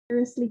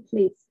Precariously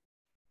Placed,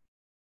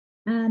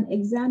 an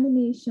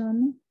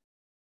examination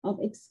of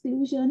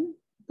exclusion,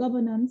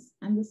 governance,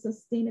 and the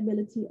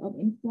sustainability of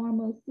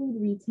informal food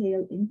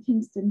retail in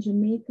Kingston,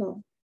 Jamaica.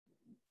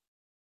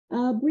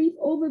 A brief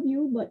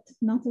overview, but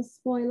not a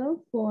spoiler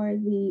for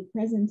the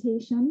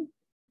presentation.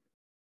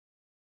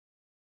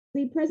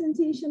 The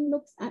presentation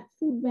looks at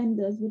food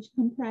vendors, which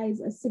comprise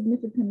a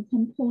significant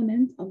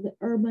component of the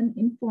urban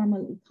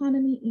informal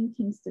economy in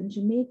Kingston,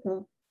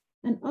 Jamaica,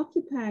 and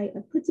occupy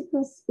a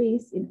critical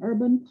space in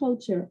urban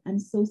culture and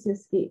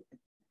socioscape.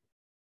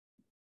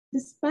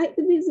 Despite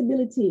the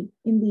visibility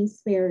in these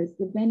spheres,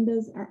 the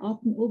vendors are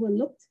often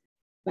overlooked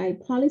by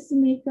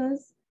policymakers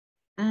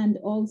and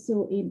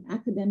also in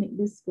academic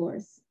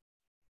discourse.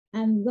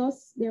 And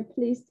thus they're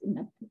placed in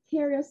a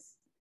precarious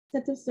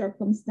set of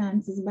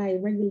circumstances by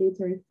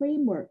regulatory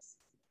frameworks,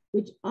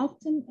 which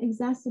often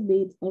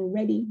exacerbate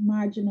already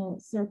marginal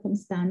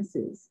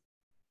circumstances.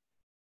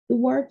 The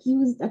work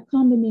used a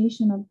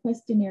combination of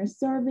questionnaire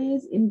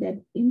surveys,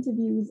 in-depth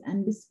interviews,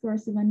 and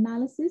discursive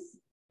analysis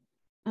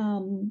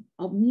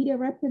of media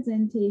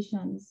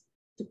representations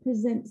to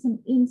present some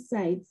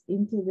insights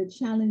into the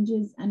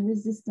challenges and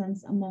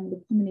resistance among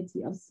the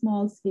community of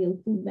small-scale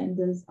food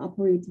vendors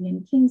operating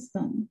in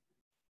Kingston.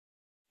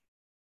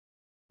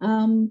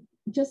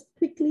 Just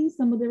quickly,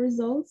 some of the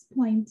results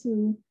point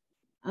to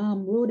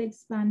road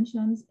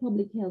expansions,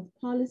 public health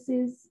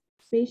policies,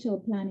 spatial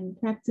planning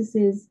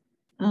practices,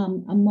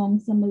 among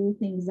some of the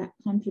things that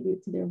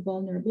contribute to their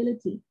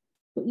vulnerability.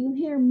 But you'll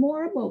hear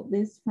more about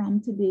this from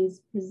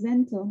today's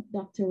presenter,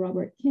 Dr.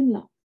 Robert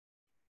Kinlocke.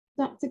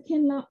 Dr.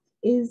 Kinlocke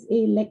is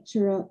a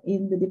lecturer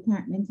in the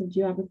Department of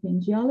Geography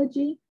and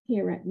Geology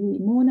here at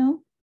UWI-Mona.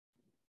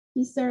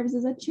 He serves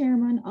as a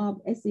chairman of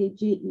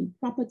SAJE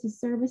Property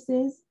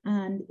Services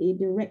and a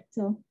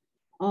director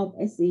of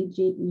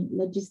SAJE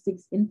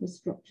Logistics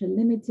Infrastructure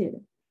Limited.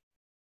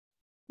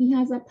 He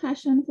has a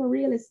passion for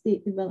real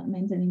estate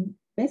development and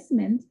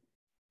investment,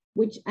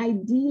 which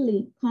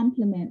ideally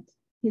complement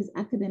his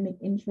academic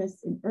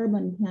interests in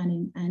urban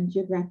planning and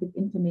geographic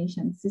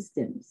information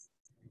systems.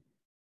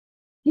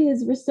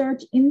 His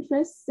research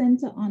interests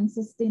center on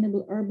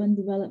sustainable urban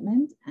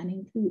development and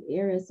include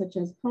areas such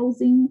as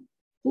housing,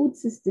 food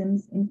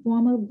systems,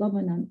 informal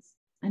governance,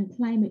 and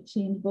climate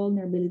change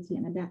vulnerability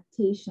and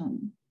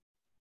adaptation.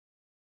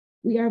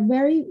 We are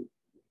very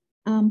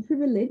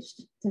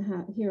privileged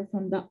to hear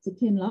from Dr.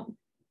 Kinlocke.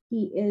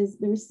 He is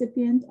the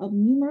recipient of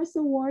numerous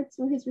awards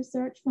for his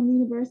research from the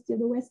University of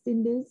the West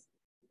Indies.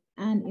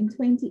 And in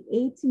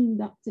 2018,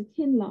 Dr.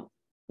 Kinlocke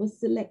was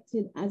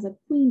selected as a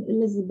Queen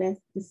Elizabeth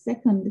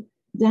II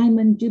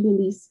Diamond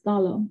Jubilee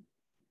Scholar.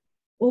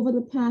 Over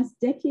the past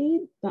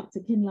decade, Dr.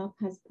 Kinlocke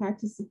has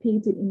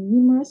participated in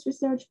numerous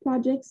research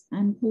projects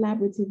and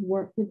collaborative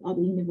work with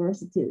other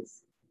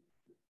universities.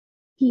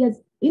 He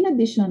has, in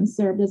addition,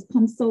 served as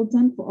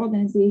consultant for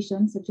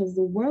organizations such as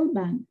the World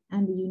Bank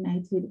and the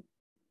United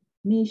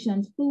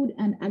Nations Food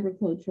and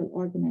Agricultural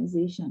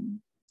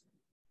Organization.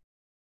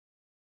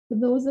 For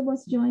those of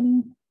us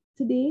joining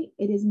today,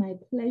 it is my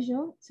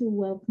pleasure to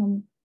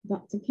welcome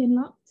Dr.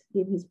 Kinlocke to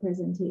give his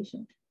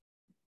presentation.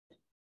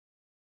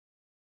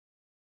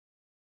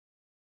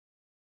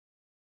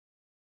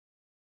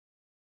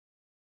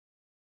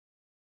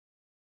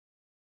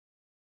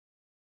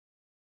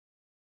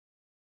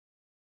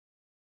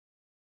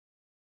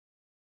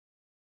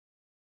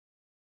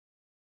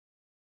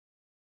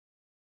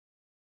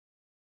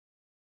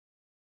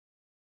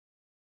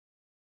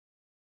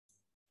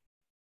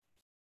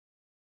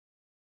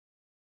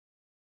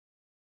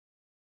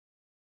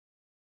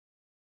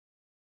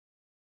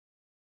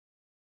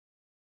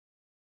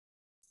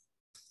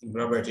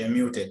 Robert, you're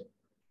muted.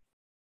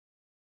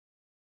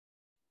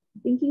 I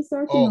think he's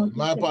sorting Oh, out.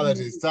 my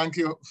apologies. Thank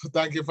you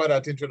for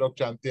that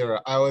introduction,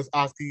 Thera. I was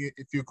asking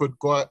if you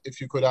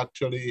could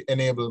actually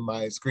enable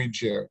my screen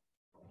share.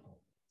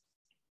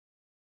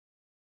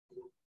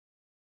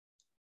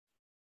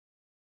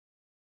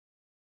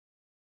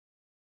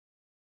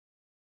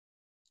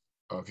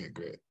 Okay,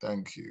 great.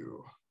 Thank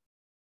you.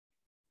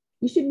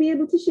 You should be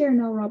able to share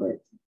now,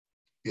 Robert.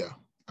 Yeah,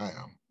 I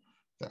am.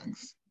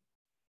 Thanks.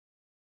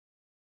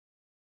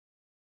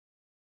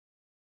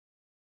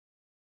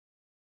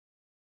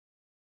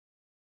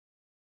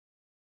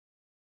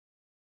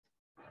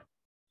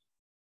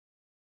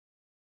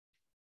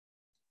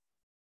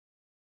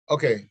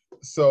 Okay,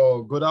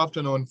 so good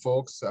afternoon,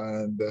 folks,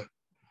 and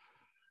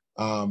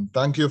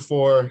thank you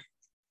for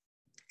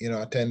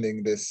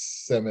attending this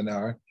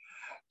seminar.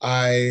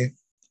 I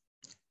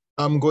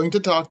am going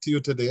to talk to you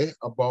today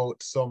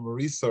about some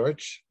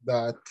research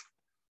that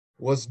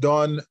was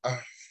done a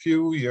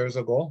few years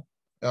ago.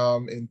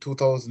 In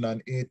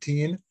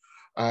 2018,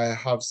 I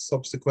have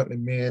subsequently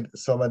made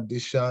some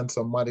addition,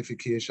 some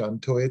modification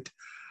to it,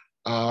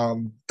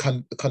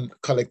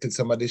 collected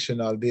some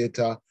additional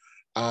data,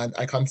 and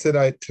I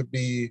consider it to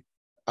be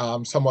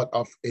somewhat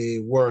of a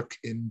work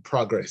in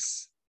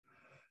progress.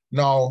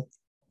 Now,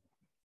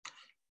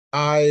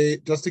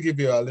 just to give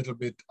you a little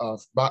bit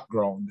of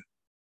background,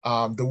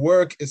 the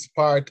work is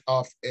part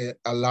of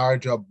a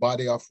larger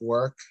body of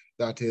work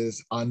that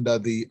is under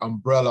the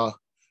umbrella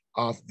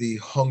of the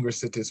Hunger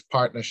Cities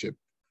Partnership.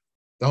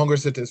 The Hunger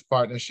Cities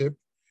Partnership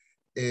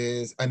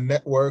is a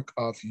network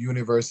of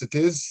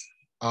universities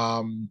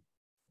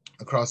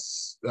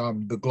across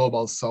the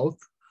global South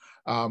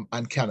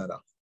and Canada.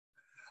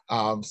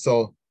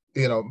 So,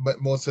 you know,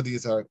 most of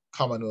these are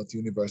Commonwealth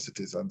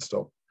universities and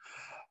stuff.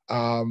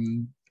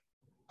 And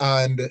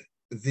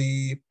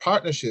the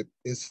partnership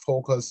is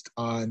focused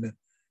on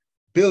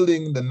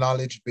building the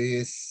knowledge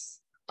base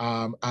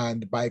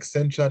and by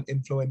extension,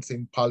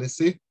 influencing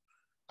policy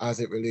as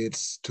it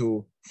relates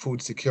to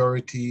food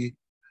security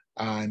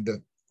and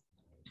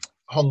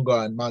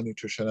hunger and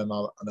malnutrition and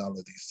all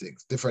of these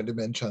things, different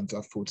dimensions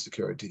of food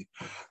security.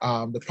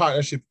 The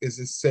partnership is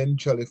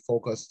essentially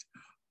focused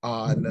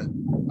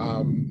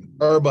on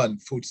urban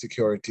food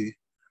security,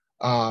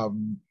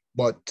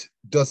 but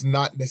does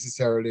not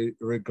necessarily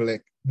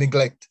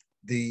neglect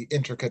the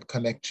intricate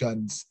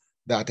connections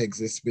that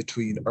exist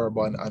between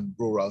urban and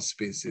rural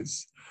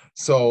spaces.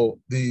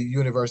 So the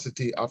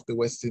University of the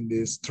West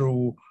Indies,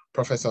 through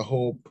Professor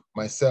Hope,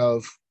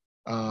 myself,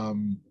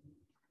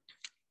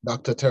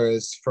 Dr.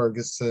 Teres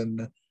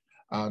Ferguson,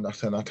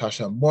 Dr.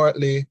 Natasha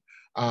Mortley,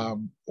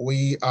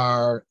 we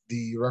are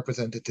the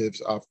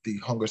representatives of the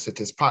Hunger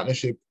Cities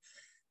Partnership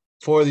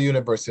for the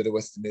University of the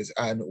West Indies.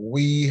 And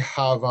we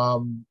have,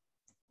 and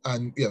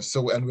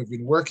we've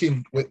been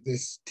working with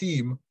this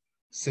team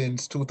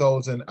since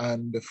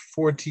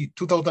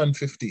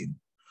 2015.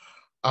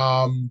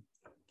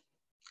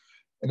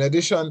 In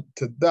addition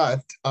to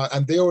that,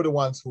 and they were the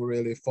ones who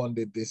really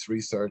funded this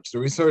research. The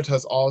research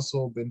has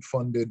also been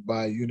funded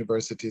by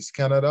Universities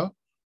Canada,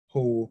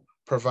 who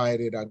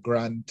provided a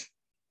grant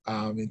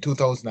in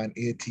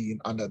 2018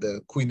 under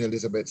the Queen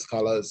Elizabeth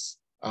Scholars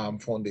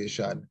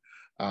Foundation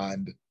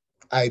and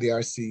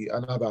IDRC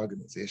and other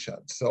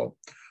organizations. So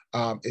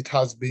it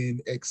has been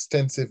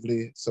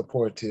extensively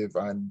supportive,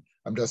 and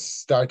I'm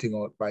just starting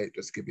out by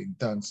just giving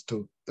thanks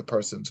to the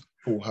persons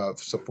who have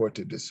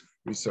supported this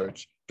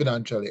research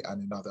financially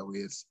and in other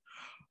ways.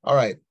 All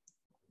right,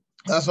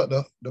 that's what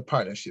the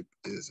partnership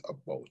is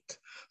about.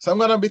 So I'm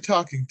gonna be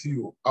talking to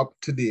you up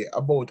today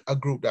about a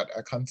group that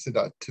I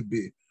consider to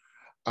be,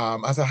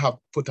 as I have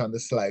put on the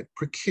slide,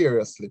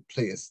 precariously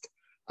placed.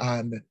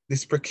 And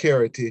this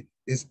precarity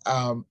is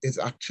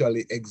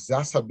actually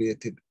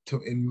exacerbated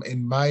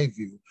in my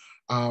view,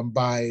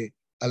 by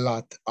a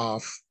lot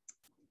of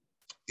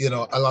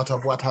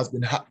what has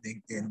been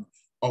happening in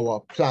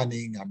our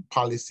planning and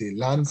policy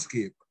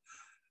landscape.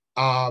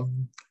 Now,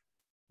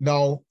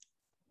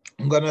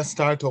 I'm going to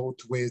start out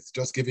with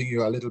just giving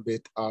you a little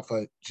bit of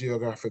a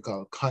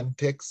geographical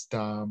context,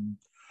 and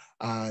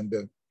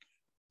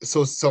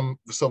so some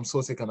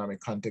socioeconomic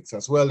context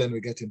as well. And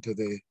we get into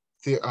the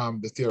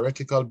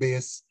theoretical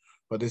base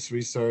for this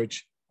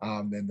research,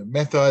 then the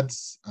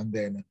methods, and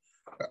then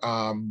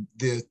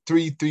the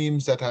three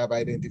themes that I've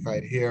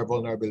identified here: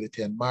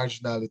 vulnerability and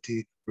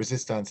marginality,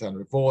 resistance and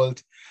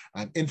revolt,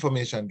 and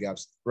information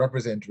gaps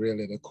represent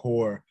really the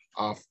core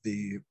of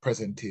the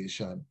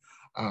presentation.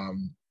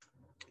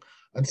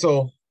 And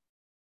so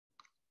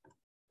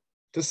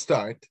to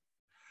start,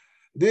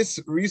 this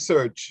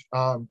research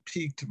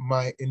piqued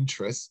my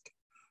interest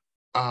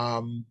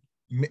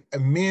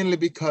mainly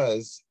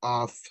because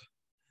of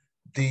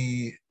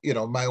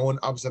my own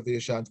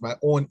observations, my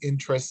own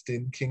interest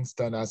in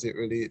Kingston as it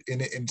relates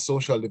in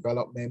social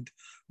development,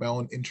 my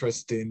own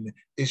interest in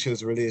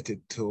issues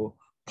related to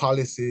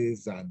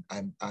policies and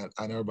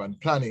urban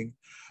planning,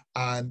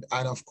 and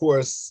of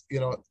course,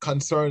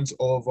 concerns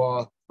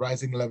over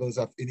rising levels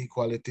of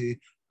inequality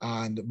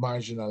and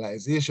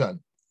marginalization.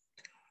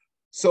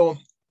 So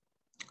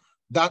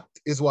that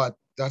is what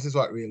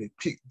really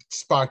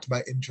sparked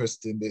my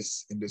interest in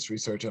this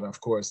research, and of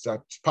course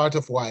that's part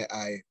of why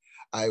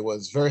I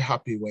was very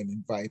happy when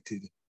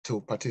invited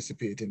to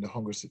participate in the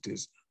Hunger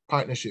Cities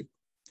Partnership.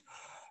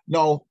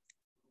 Now,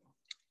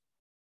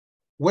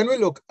 when we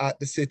look at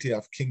the city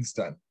of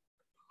Kingston,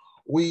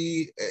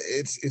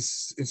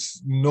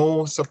 it's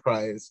no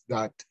surprise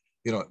that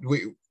our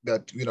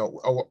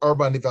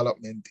urban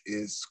development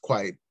is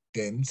quite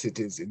dense. It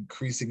is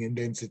increasing in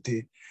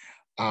density.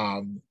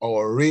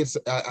 Our rates,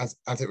 as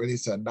it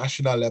relates to a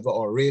national level,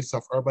 our rates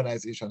of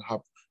urbanization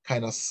have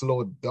kind of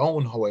slowed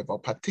down, however,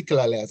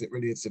 particularly as it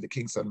relates to the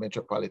Kingston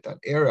metropolitan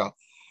area.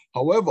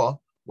 However,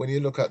 when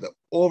you look at the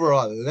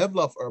overall level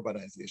of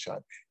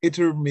urbanization, it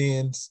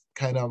remains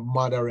kind of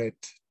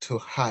moderate to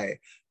high.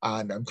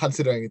 And I'm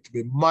considering it to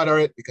be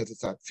moderate because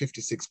it's at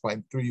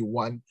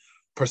 56.31%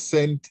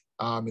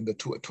 in the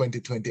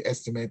 2020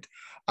 estimate.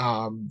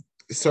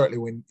 Certainly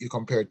when you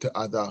compare it to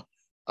other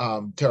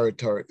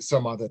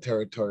some other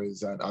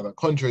territories and other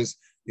countries,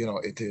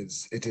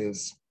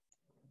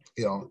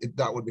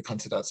 that would be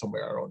considered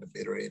somewhere around the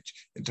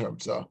mid-range in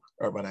terms of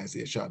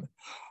urbanization.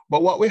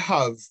 But what we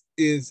have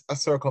is a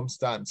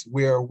circumstance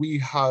where we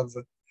have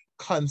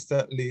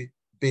constantly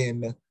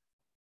been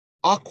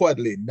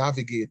awkwardly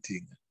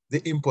navigating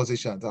the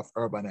impositions of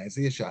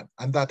urbanization,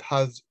 and that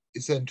has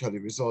essentially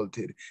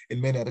resulted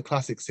in many of the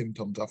classic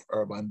symptoms of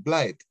urban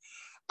blight.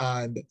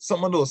 And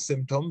some of those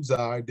symptoms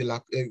are,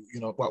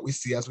 what we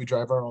see as we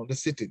drive around the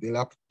city,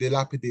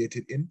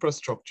 dilapidated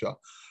infrastructure,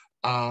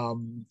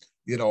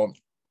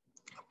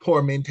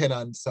 poor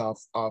maintenance of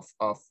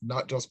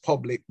not just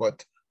public,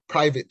 but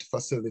private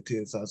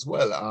facilities as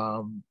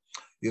well.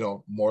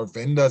 More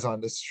vendors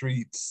on the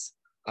streets,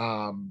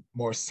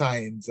 more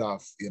signs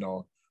of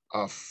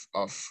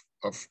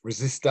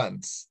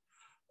resistance.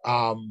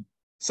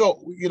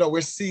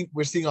 We're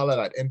seeing all of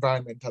that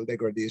environmental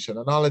degradation,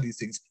 and all of these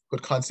things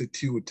could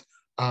constitute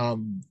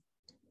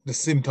the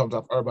symptoms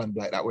of urban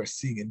blight that we're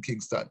seeing in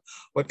Kingston.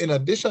 But in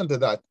addition to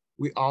that,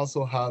 we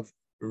also have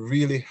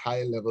really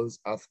high levels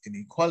of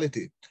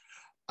inequality.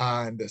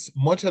 And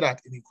much of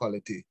that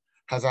inequality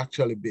has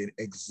actually been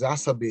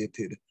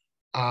exacerbated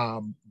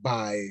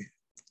by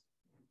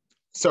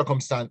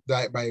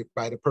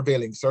the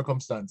prevailing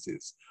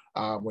circumstances.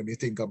 When you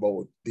think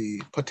about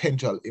the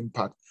potential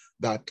impact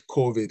that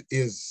COVID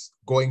is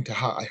going to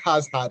have,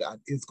 has had, and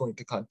is going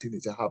to continue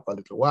to have for a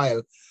little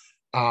while,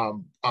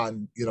 on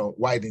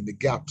widening the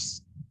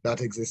gaps that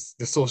exist,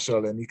 the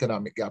social and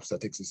economic gaps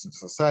that exist in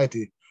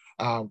society,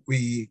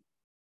 we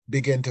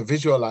begin to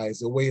visualize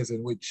the ways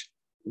in which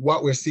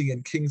what we're seeing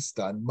in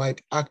Kingston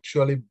might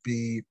actually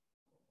be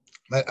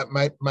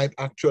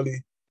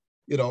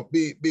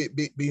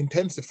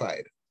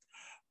intensified.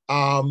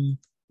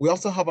 We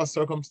also have a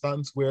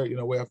circumstance where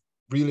we have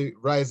really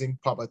rising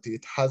poverty.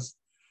 It has,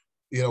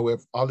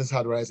 we've always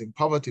had rising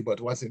poverty,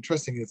 but what's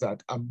interesting is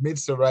that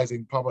amidst the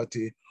rising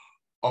poverty,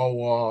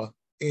 our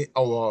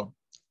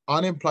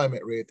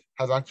unemployment rate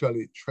has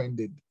actually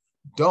trended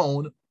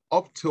down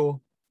up to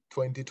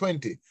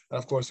 2020. And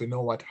of course, we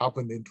know what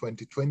happened in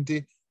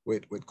 2020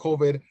 with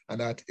COVID, and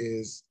that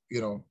is,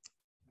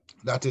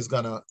 that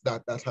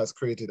has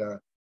created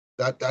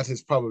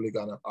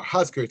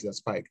has created a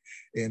spike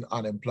in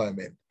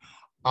unemployment.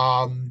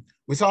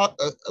 We saw,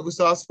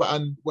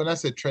 and when I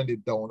say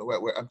trended down,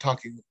 I'm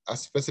talking a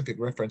specific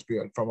reference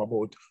period from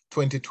about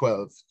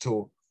 2012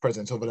 to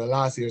present. Over the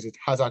last years, it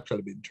has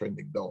actually been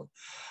trending down.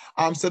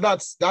 So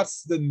that's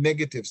the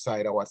negative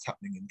side of what's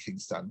happening in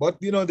Kingston. But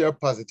there are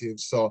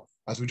positives. So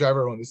as we drive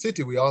around the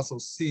city, we also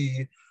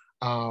see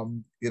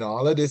all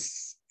of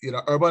this,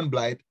 urban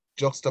blight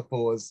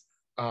juxtapose,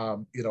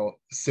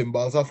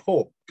 symbols of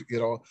hope.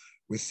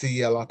 We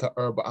see a lot of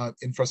urban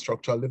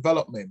infrastructural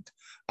development,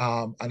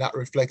 and that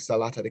reflects a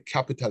lot of the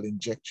capital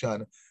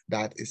injection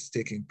that is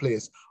taking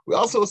place. We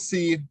also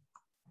see,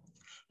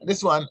 and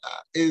this one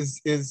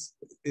is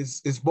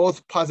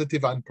both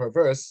positive and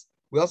perverse.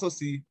 We also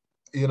see,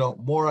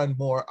 more and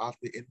more of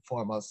the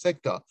informal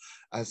sector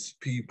as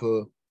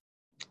people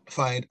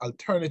find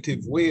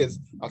alternative ways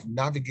of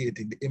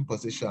navigating the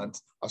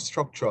impositions of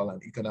structural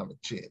and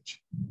economic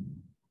change.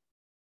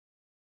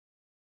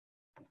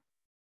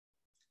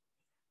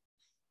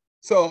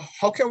 So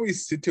how can we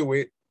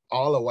situate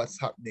all of what's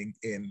happening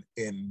in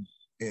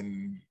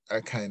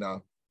a kind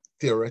of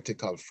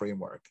theoretical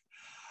framework?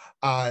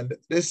 And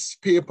this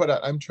paper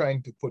that I'm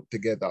trying to put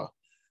together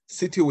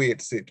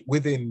situates it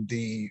within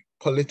the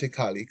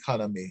political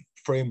economy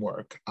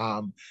framework,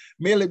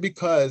 mainly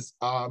because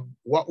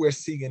what we're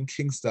seeing in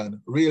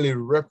Kingston really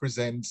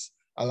represents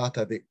a lot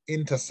of the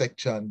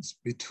intersections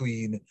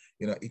between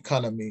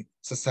economy,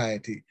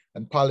 society,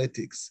 and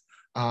politics.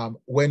 And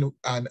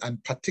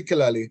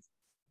particularly,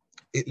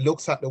 it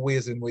looks at the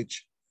ways in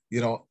which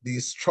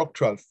these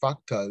structural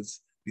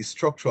factors, these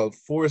structural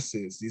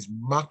forces, these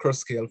macro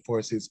scale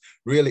forces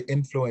really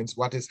influence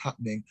what is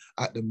happening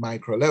at the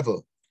micro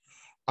level.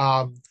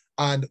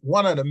 And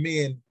one of the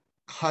main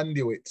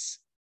conduits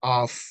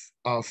of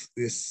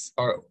this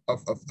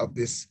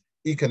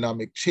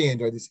economic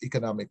change or this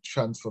economic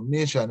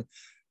transformation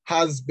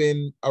has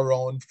been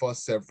around for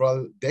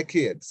several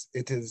decades.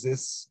 It is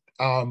this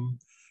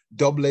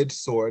double-edged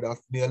sword of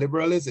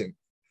neoliberalism.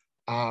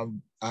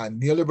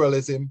 And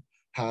neoliberalism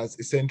has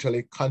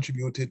essentially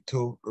contributed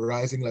to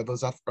rising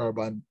levels of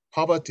urban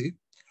poverty,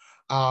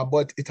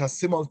 but it has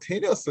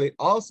simultaneously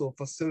also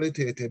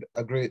facilitated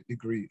a great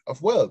degree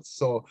of wealth.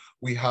 So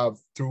we have,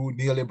 through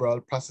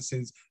neoliberal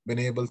processes, been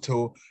able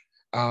to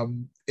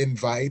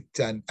invite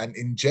and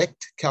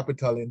inject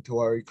capital into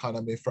our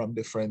economy from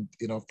different,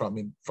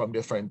 from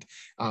different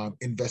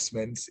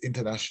investments,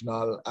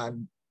 international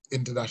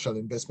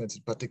investments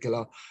in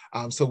particular.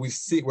 So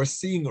we're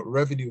seeing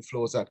revenue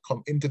flows that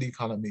come into the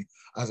economy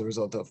as a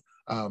result of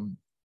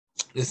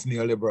this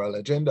neoliberal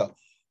agenda.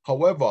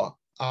 However,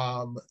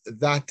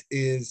 that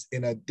is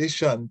in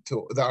addition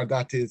to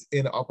that is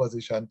in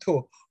opposition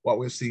to what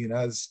we've seen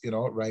as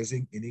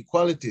rising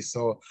inequality.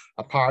 So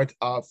a part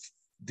of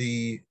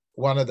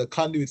one of the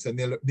conduits of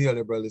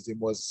neoliberalism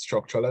was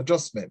structural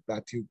adjustment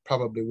that you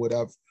probably would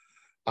have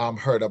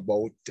heard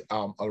about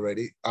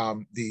already.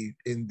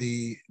 In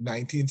the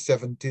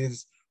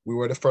 1970s, we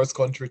were the first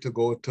country to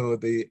go to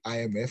the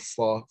IMF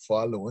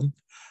for a loan,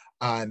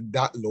 and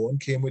that loan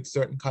came with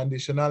certain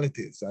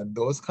conditionalities, and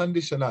those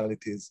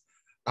conditionalities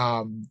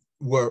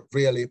were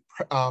really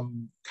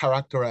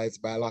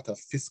characterized by a lot of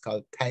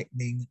fiscal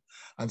tightening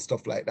and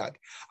stuff like that.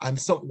 And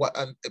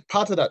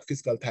part of that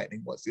fiscal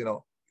tightening was,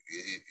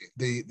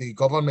 the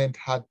government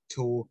had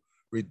to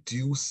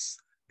reduce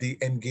the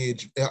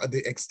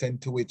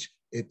extent to which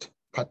it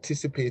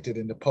participated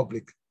in the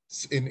public,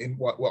 in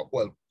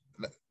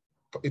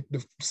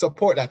the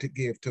support that it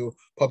gave to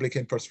public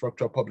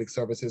infrastructure, public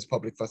services,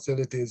 public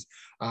facilities.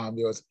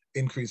 There was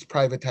increased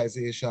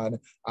privatization,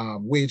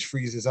 wage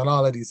freezes, and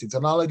all of these things.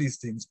 And all of these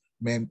things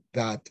meant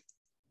that,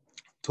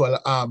 to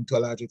a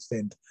large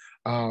extent,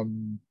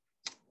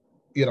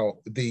 you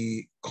know,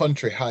 the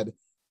country had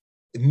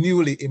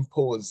newly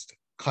imposed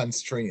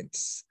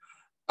constraints,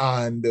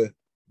 and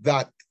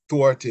that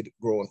thwarted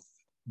growth,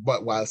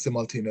 but while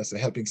simultaneously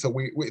helping. So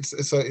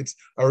it's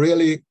a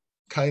really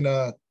kind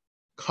of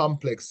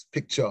complex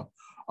picture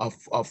of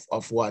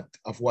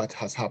what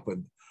has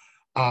happened.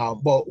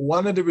 But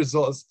one of the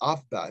results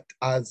of that,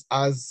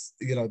 as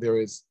you know, there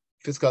is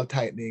fiscal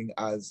tightening,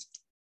 as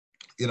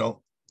you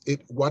know,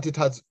 what it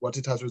has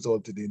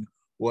resulted in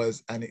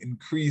was an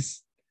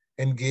increased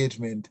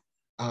engagement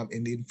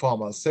in the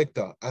informal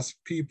sector as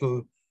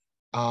people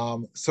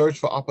search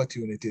for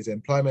opportunities,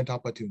 employment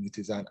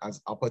opportunities, and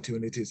as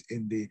opportunities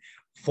in the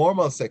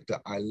formal sector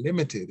are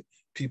limited,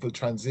 people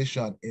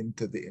transition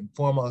into the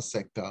informal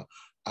sector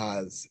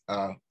as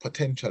a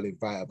potentially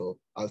viable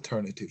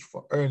alternative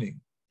for earning.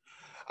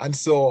 And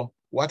so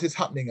what is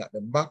happening at the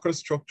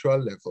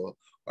macrostructural level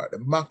or at the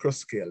macro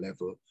scale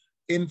level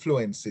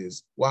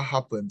influences what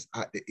happens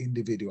at the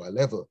individual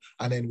level.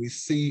 And then we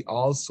see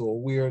also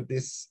where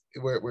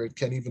it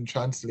can even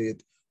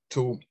translate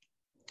to,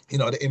 you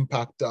know, the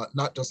impact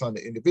not just on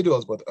the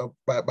individuals, but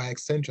by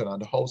extension on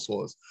the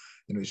households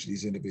in which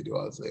these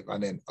individuals live.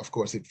 And then, of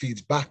course, it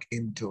feeds back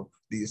into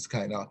these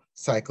kind of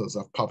cycles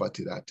of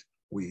poverty that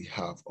we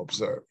have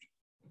observed.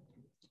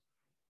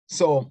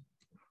 So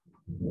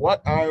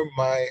what are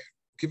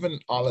given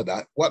all of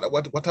that,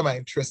 what am I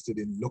interested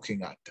in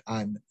looking at?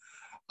 And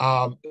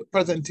the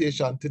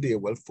presentation today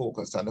will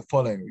focus on the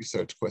following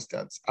research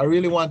questions. I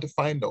really want to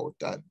find out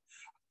that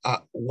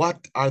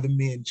what are the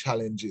main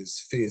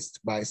challenges faced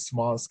by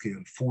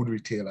small-scale food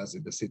retailers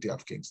in the city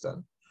of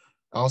Kingston?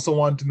 I also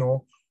want to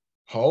know,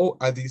 how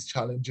are these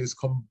challenges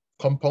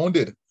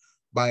compounded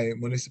by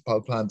municipal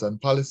plans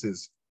and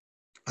policies,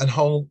 and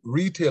how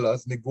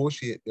retailers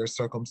negotiate their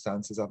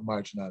circumstances of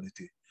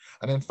marginality?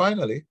 And then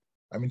finally,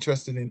 I'm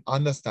interested in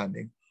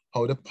understanding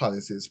how the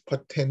policies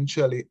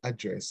potentially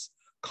address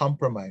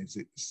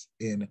compromises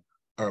in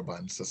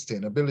urban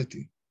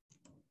sustainability.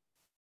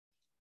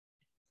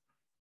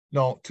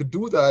 Now, to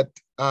do that,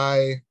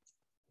 I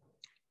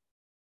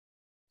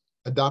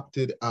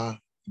adopted a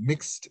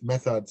mixed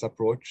methods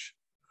approach,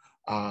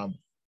 and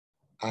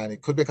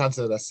it could be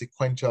considered a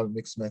sequential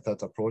mixed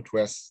methods approach,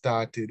 where I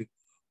started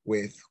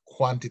with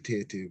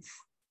quantitative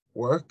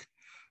work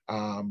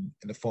in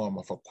the form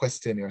of a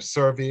questionnaire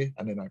survey,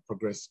 and then I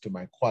progressed to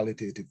my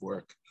qualitative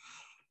work.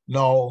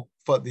 Now,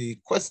 for the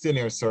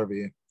questionnaire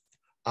survey,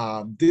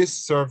 this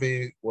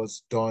survey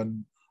was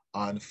done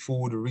on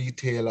food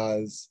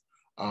retailers,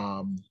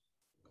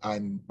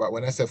 but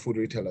when I say food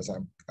retailers,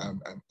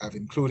 I've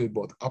included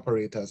both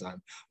operators and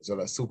as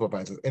well as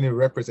supervisors, any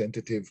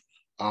representative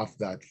of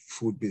that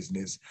food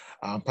business,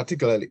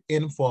 particularly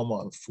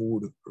informal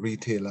food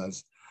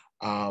retailers,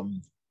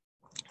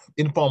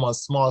 informal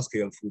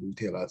small-scale food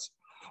retailers.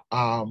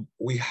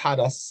 We had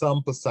a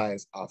sample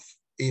size of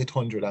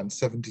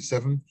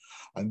 877,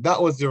 and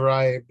that was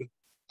derived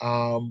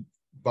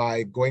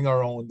by going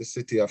around the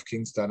city of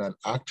Kingston and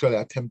actually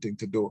attempting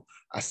to do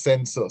a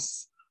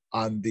census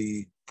on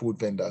the food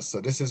vendors. So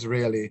this is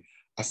really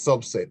a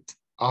subset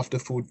of the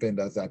food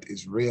vendors that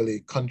is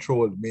really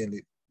controlled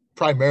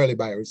primarily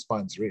by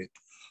response rate.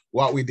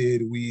 What we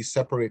did, we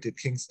separated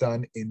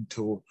Kingston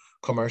into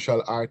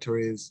commercial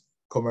arteries,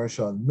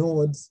 commercial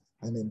nodes,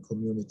 and then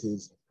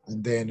communities.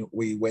 And then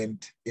we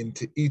went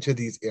into each of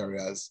these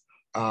areas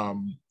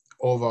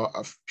over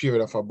a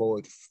period of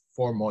about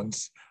 4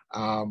 months,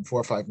 4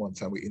 or 5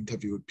 months, and we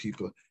interviewed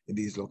people in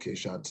these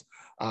locations.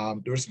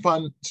 The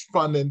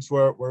respondents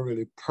were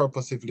really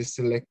purposefully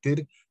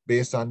selected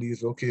based on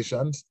these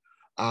locations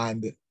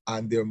and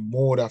their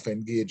mode of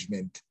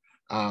engagement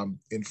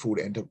in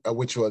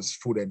which was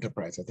food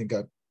enterprise. I think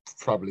I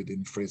probably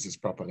didn't phrase this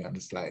properly on the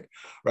slide,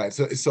 right?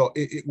 So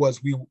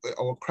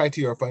our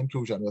criteria for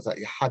inclusion was that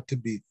it had to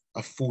be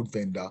a food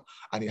vendor,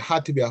 and it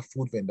had to be a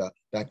food vendor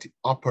that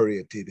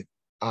operated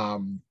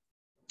on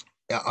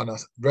a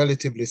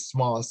relatively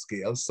small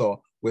scale.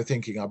 So we're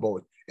thinking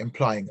about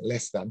employing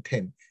less than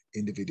 10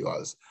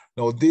 individuals.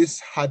 Now, this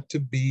had to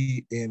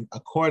be in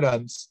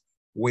accordance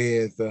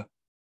with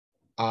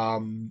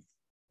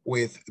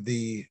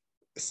the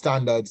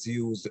standards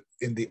used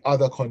in the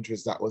other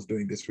countries that was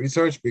doing this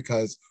research,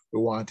 because we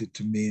wanted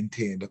to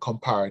maintain the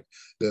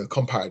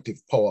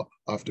comparative power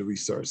of the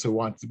research. So we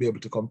wanted to be able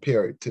to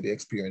compare it to the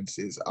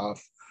experiences of,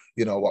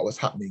 you know, what was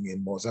happening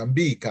in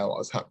Mozambique and what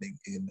was happening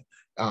in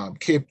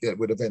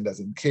with the vendors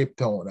in Cape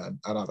Town and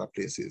other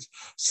places.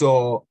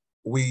 So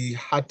we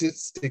had to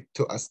stick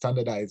to a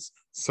standardized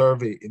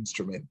survey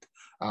instrument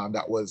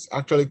that was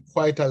actually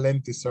quite a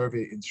lengthy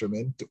survey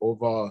instrument,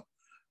 over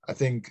I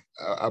think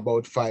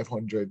about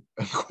 500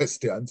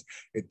 questions.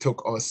 It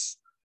took us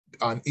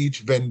on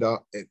each vendor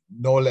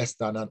no less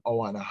than an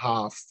hour and a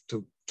half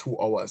to 2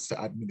 hours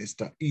to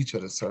administer each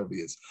of the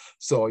surveys.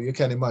 So you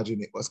can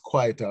imagine it was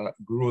quite a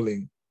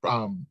grueling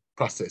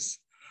process.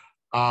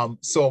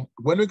 So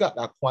when we got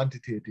that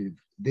quantitative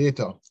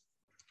data,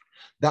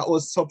 that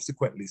was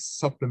subsequently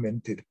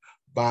supplemented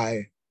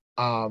by,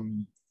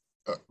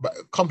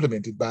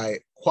 complemented by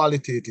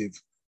qualitative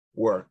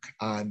work.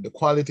 And the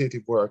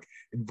qualitative work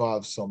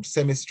involves some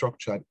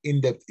semi-structured,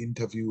 in-depth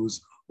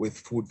interviews with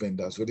food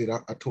vendors. We did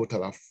a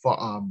total of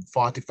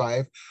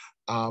 45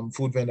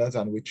 food vendors,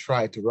 and we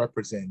tried to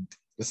represent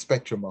the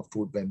spectrum of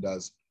food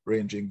vendors,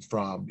 ranging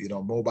from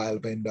mobile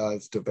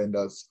vendors to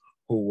vendors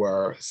who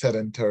were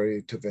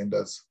sedentary to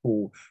vendors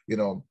who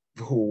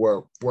who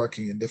were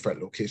working in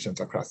different locations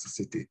across the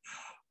city.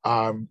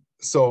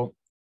 So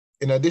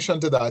in addition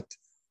to that,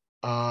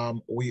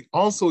 we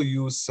also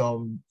use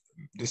some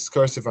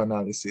discursive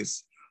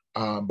analysis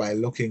by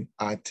looking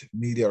at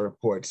media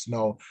reports.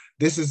 Now,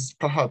 this is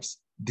perhaps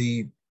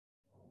the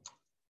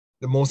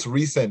most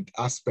recent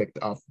aspect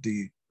of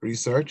the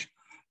research.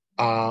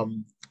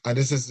 And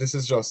this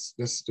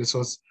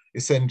was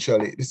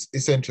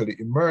essentially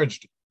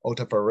emerged out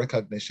of a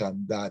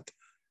recognition that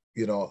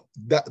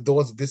that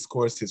those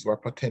discourses were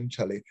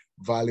potentially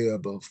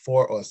valuable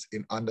for us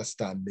in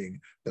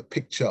understanding the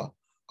picture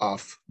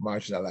of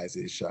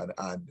marginalization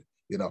and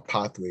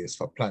pathways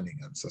for planning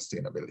and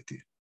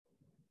sustainability.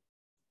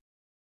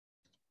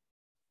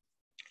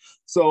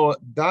 So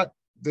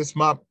this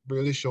map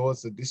really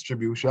shows the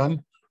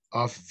distribution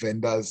of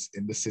vendors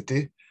in the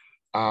city.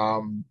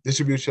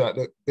 Distribution,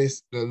 the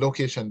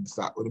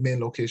main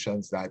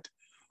locations that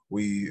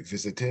we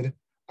visited.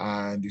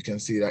 And you can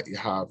see that you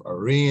have a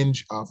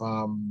range of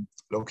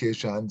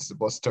locations, the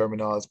bus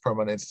terminals,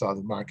 permanent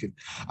stores, market.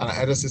 And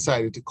I just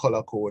decided to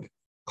color code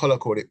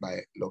it by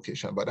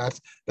location, but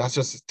that's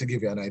just to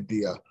give you an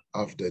idea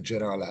of the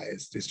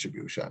generalized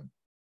distribution.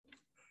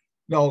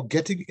 Now,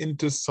 getting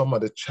into some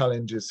of the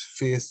challenges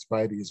faced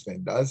by these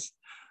vendors,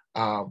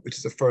 which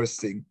is the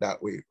first thing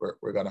that we're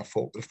gonna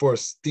focus, the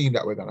first theme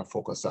that we're gonna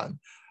focus on.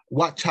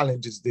 What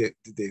challenges did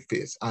they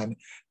face? And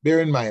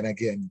bear in mind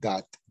again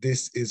that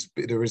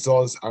the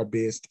results are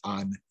based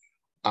on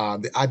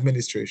the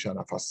administration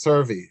of a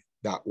survey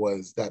that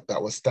was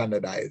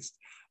standardized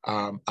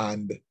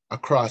and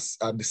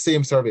the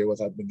same survey was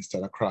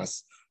administered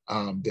across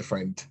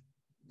different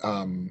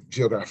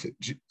geographic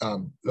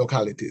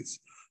localities.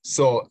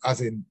 So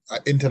as in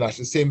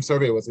international, the same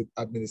survey was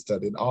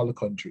administered in all the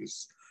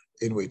countries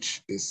in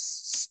which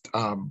this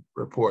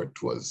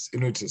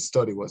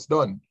study was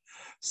done.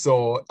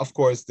 So of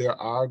course there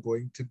are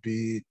going to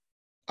be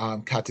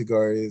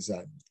categories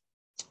and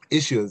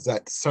issues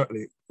that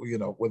certainly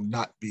would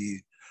not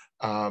be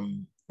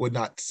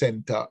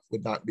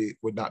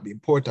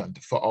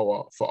important for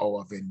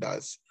our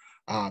vendors.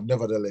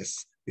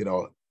 Nevertheless,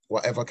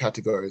 whatever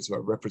categories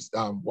were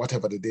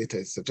whatever the data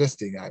is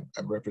suggesting,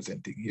 I'm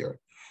representing here.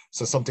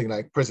 So something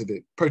like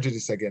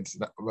prejudice against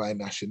by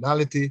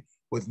nationality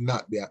was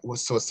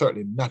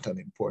certainly not an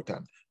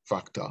important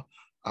factor.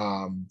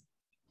 And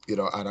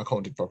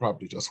accounted for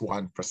probably just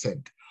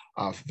 1%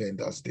 of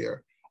vendors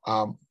there.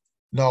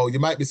 Now, you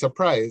might be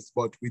surprised,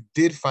 but we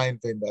did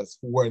find vendors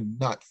who were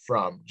not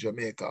from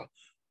Jamaica.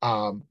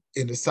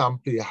 In the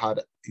sample,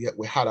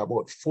 we had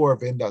about 4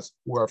 vendors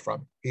who were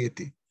from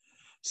Haiti.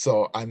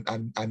 So,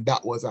 and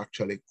that was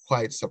actually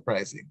quite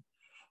surprising.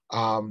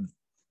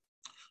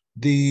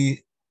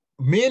 The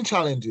main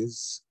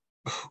challenges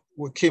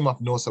came up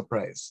no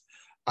surprise.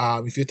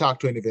 If you talk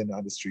to any vendor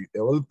on the street, they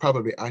will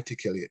probably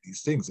articulate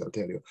these things. They'll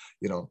tell you,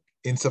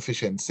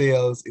 insufficient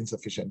sales,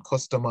 insufficient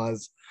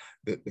customers,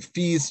 the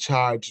fees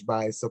charged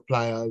by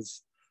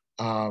suppliers,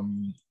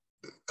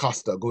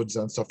 cost of goods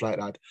and stuff like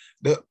that.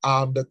 The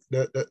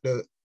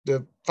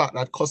fact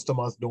that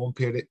customers don't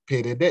pay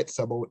their debts,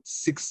 about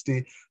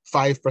 65%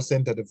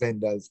 of the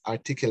vendors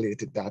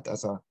articulated that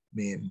as a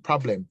main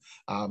problem.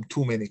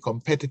 Too many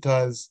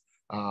competitors,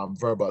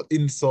 verbal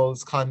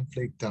insults,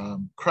 conflict,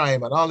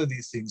 crime, and all of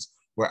these things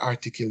were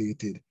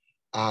articulated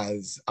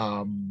as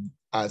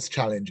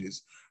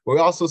challenges. We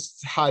also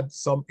had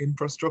some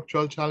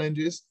infrastructural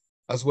challenges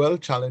as well,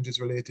 challenges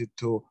related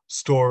to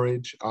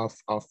storage of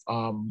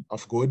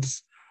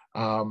goods.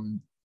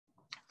 And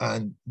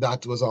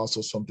that was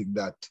also something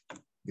that,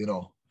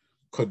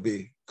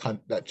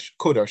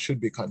 could or should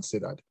be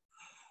considered.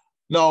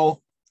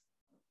 Now,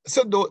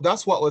 so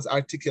that's what was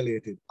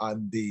articulated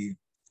on the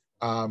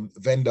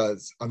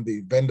vendors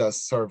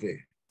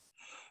survey.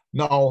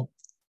 Now,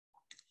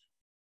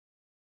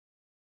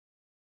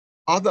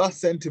 other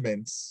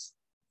sentiments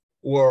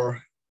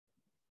were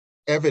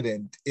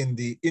evident in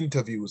the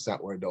interviews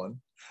that were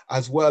done,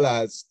 as well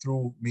as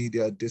through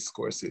media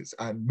discourses.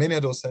 And many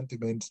of those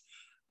sentiments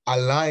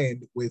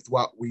aligned with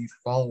what we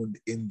found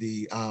in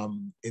the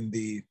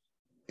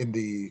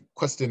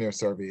questionnaire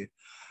survey.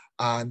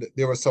 And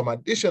there were some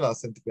additional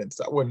sentiments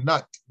that were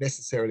not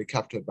necessarily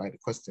captured by the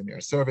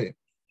questionnaire survey.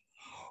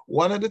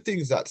 One of the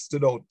things that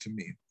stood out to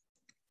me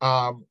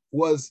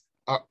was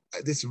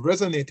this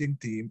resonating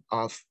theme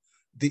of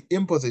the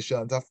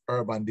impositions of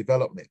urban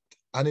development.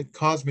 And it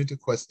caused me to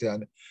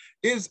question,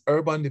 is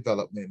urban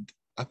development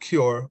a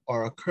cure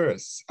or a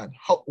curse? And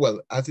how,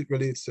 well, as it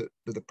relates to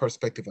the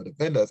perspective of the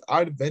vendors,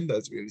 are the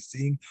vendors really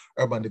seeing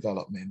urban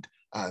development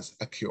as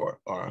a cure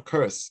or a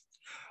curse?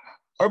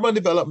 Urban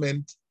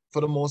development,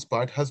 for the most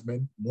part, has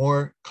been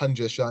more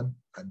congestion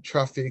and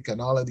traffic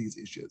and all of these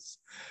issues.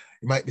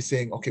 You might be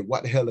saying, okay,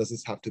 what the hell does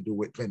this have to do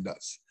with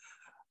vendors?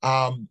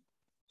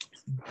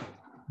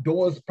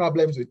 Those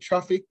problems with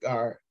traffic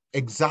are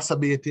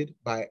exacerbated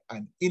by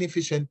an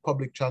inefficient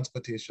public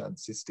transportation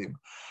system,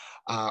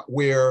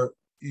 where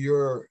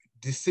your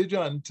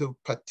decision to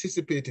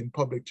participate in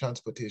public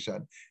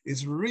transportation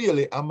is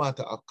really a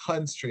matter of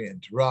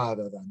constraint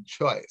rather than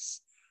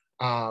choice.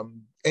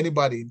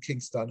 Anybody in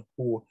Kingston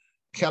who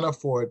can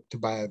afford to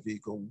buy a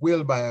vehicle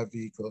will buy a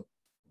vehicle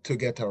to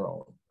get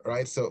around,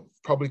 right? So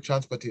public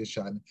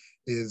transportation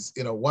is,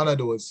 one of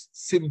those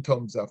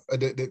symptoms of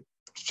the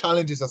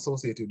challenges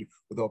associated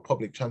with our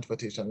public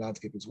transportation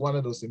landscape is one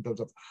of those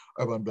symptoms of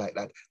urban blight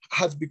that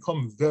has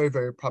become very,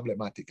 very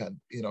problematic. And,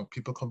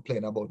 people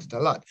complain about it a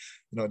lot.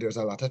 There's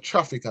a lot of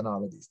traffic and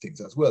all of these things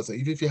as well. So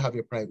even if you have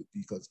your private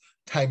vehicles,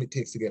 time it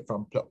takes to get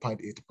from point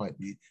A to point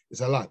B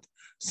is a lot.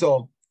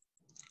 So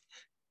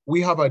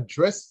we have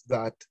addressed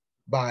that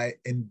by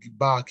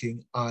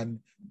embarking on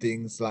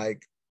things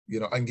like,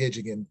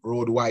 engaging in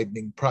road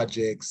widening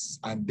projects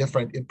and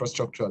different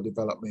infrastructural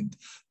development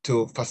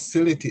to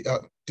facilitate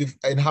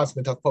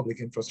enhancement of public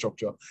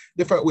infrastructure,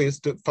 different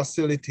ways to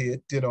facilitate,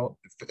 to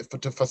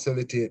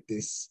facilitate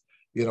this,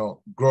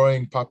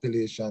 growing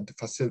population,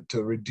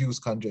 to reduce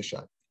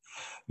congestion.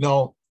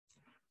 Now,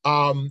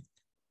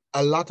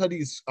 a lot of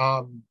these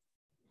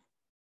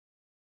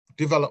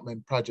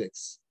development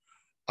projects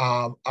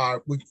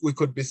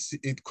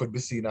it could be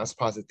seen as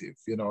positive.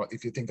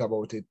 If you think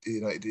about it,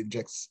 it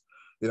injects,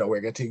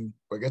 we're getting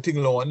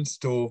loans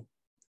to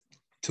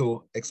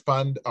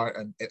expand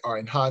or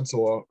enhance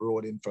our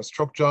road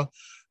infrastructure.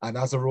 And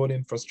as the road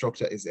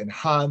infrastructure is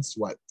enhanced,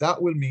 what that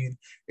will mean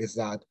is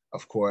that,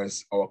 of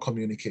course, our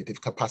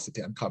communicative capacity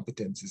and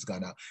competence is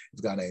gonna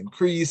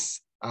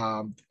increase.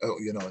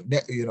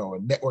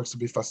 Networks will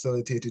be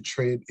facilitated,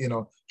 trading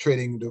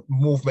the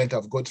movement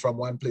of goods from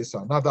one place to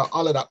another.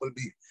 All of that will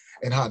be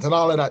enhanced, and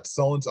all of that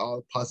sounds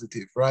all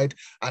positive, right?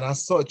 And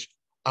as such,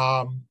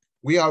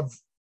 we have,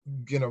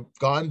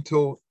 gone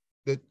to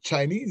the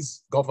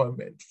Chinese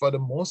government for the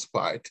most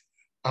part,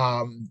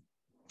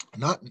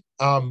 not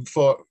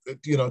for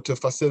to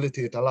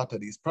facilitate a lot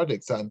of these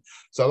projects, and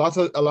so a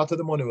lot of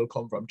the money will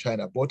come from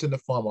China, both in the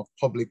form of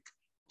public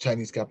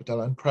Chinese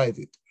capital and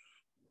private.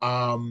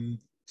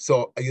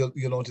 So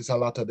you'll notice a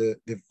lot of the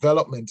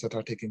developments that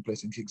are taking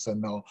place in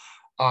Kingston now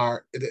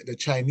are the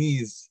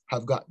Chinese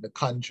have got the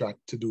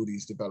contract to do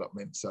these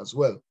developments as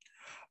well.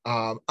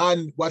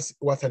 And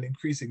what's an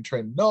increasing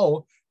trend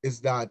now is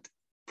that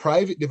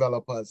private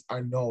developers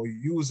are now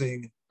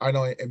employing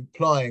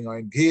or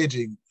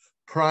engaging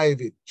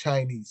private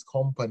Chinese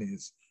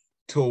companies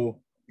to,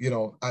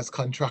 as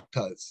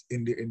contractors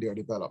in their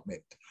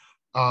development.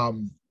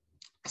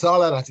 So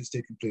all of that is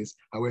taking place,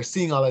 and we're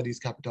seeing all of these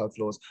capital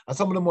flows. And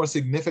some of the more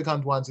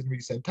significant ones in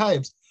recent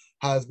times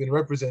has been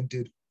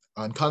represented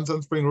on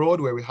Kingston Spring Road,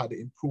 where we had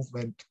the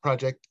improvement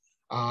project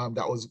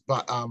that was,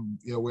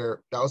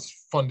 where that was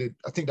funded.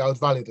 I think that was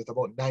valued at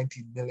about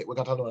 19 million. We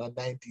got a loan at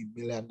 $19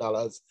 million.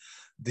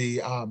 The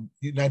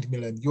 $90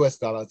 million US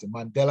dollars. The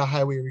Mandela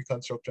Highway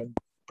Reconstruction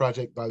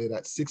project valued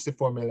at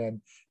 $64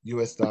 million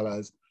US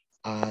dollars,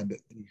 and the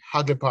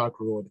Hagley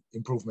Park Road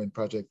Improvement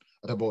project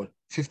at about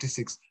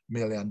 $56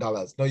 million.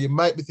 Now you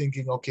might be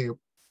thinking, okay,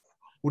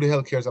 who the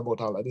hell cares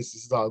about all of this?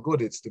 This is all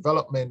good. It's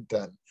development,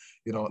 and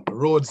the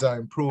roads are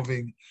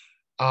improving.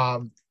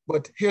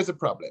 But here's the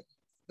problem.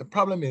 The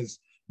problem is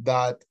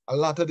that a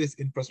lot of this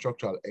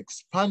infrastructural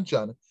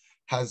expansion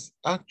has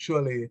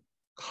actually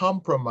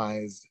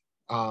compromised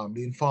the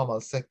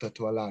informal sector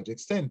to a large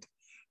extent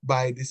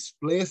by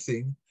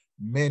displacing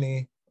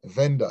many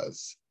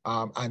vendors.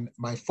 And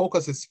my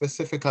focus is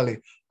specifically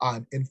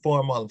on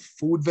informal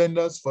food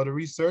vendors for the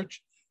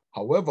research.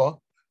 However,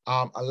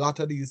 a lot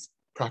of these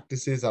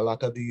practices, a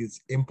lot of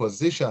these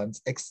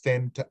impositions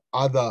extend to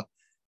other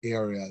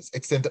areas,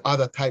 extend to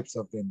other types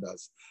of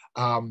vendors.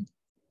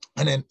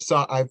 And then,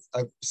 so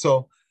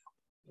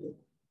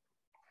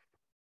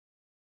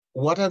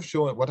what I'm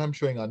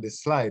showing on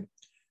this slide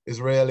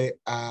is really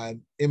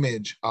an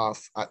image of,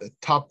 at the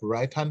top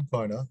right-hand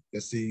corner,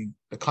 you're seeing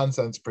the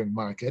Kingston Spring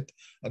Market.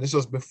 And this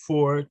was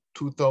before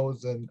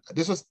 2000,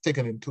 this was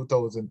taken in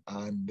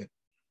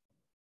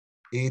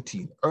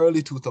 2018,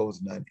 early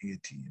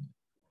 2018,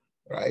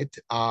 right?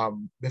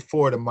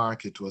 Before the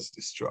market was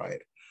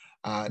destroyed.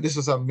 This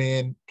was a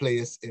main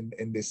place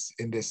in this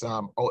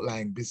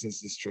outlying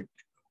business district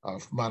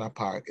of Manor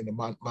Park, in the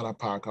Manor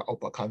Park or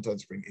Upper Kingston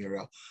Spring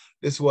area.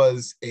 This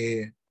was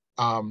a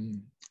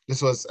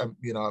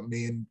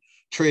main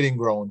trading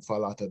ground for a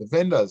lot of the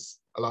vendors,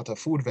 a lot of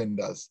food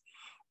vendors.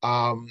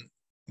 Now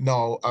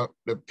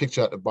the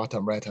picture at the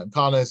bottom right-hand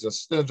corner is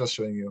still just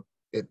showing you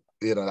it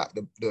that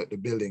the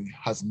building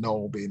has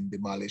now been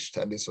demolished,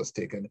 and this was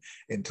taken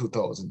in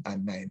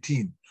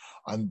 2019.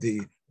 On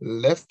the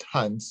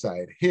left-hand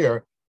side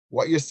here,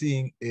 what you're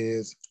seeing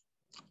is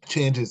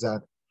changes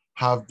that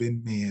have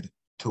been made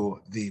to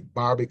the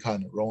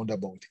Barbican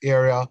roundabout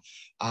area,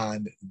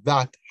 and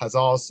that has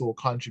also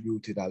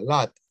contributed a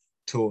lot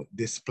to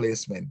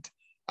displacement.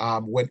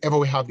 Whenever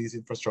we have these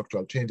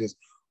infrastructural changes,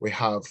 we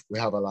have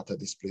a lot of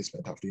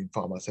displacement of the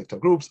informal sector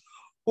groups,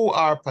 who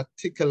are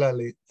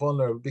particularly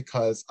vulnerable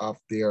because of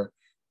their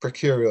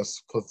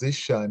precarious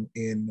position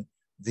in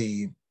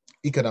the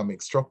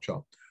economic structure.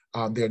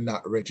 They're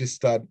not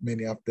registered,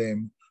 many of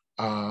them.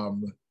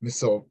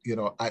 So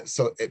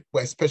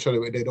especially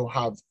when they don't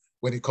have,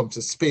 when it comes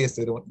to space,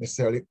 they don't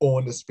necessarily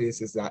own the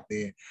spaces that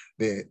they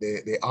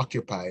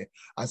occupy.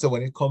 And so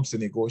when it comes to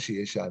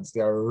negotiations,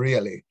 they're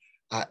really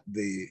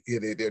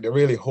they're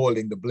really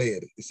holding the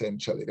blade,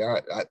 essentially. They're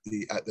at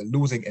the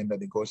losing end of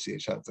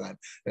negotiations, and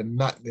they're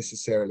not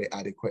necessarily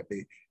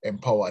adequately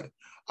empowered.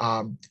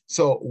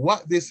 So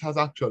what this has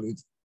actually,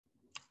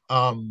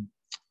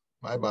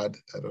 my bad,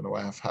 I don't know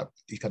why I've had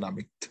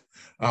economic,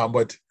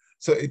 but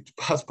so it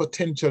has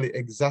potentially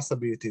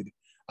exacerbated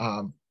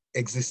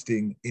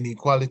existing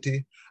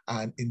inequality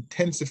and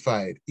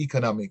intensified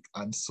economic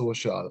and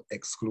social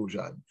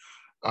exclusion.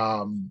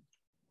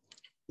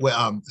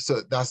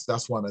 So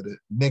that's one of the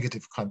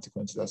negative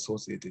consequences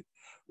associated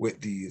with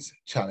these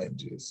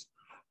challenges.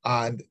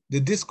 And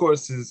the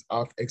discourses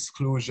of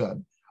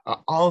exclusion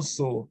are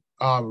also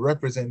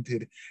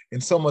represented in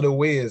some of the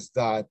ways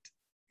that,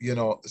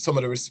 some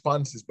of the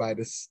responses by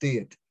the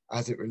state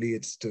as it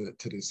relates to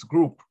this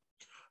group.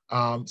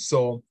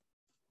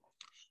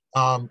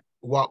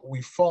 What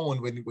we found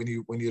when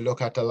you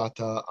look at a lot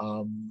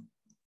of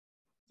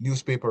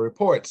newspaper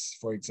reports,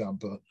 for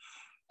example,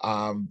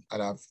 and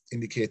I've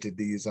indicated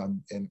these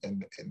and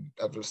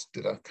I just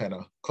did a kind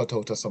of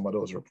cutout of some of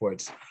those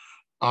reports.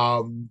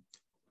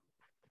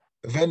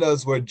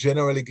 Vendors were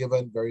generally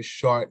given very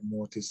short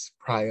notice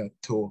prior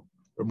to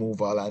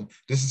removal, and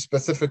this is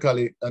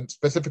specifically in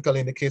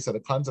the case of the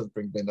Constant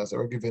Spring vendors, they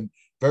were given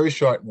very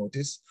short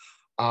notice.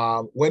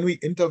 When we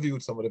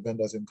interviewed some of the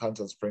vendors in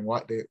Constant Spring,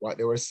 what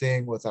they were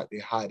saying was that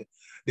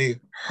they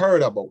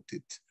heard about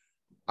it,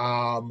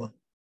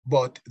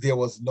 but there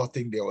was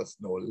nothing, there was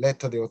no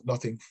letter, there was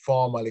nothing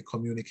formally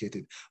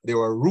communicated. There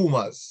were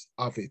rumors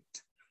of it.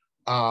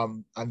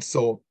 And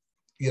so,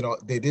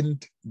 they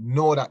didn't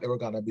know that they were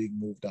gonna be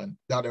moved and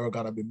that they were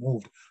gonna be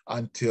moved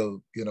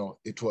until,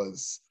 it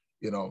was,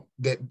 until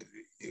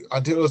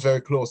it was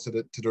very close to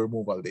the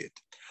removal date.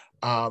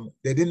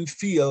 They didn't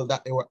feel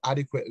that they were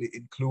adequately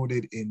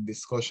included in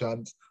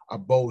discussions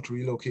about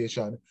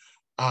relocation.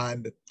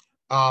 And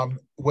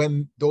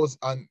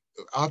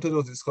after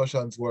those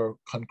discussions were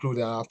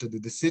concluded, and after the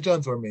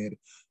decisions were made,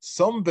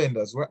 some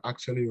vendors were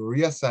actually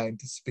reassigned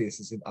to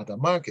spaces in other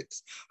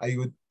markets. And you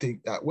would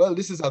think that, well,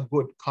 this is a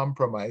good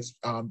compromise.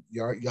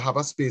 You have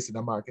a space in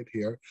the market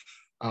here.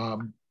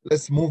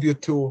 Let's move you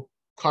to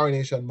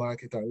Coronation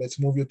Market, or let's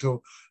move you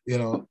to,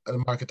 a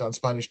market on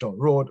Spanish Town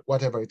Road,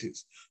 whatever it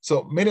is.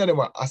 So many of them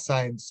were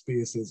assigned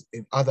spaces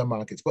in other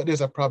markets, but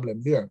there's a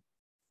problem there.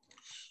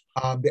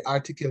 They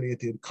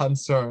articulated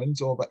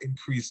concerns over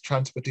increased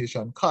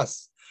transportation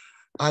costs.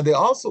 And they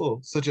also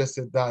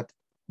suggested that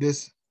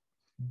this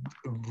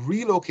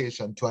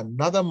relocation to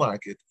another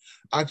market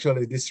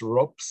actually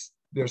disrupts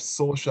their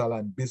social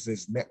and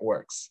business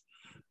networks.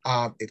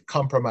 It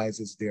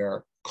compromises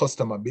their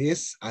customer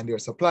base and their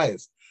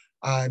suppliers.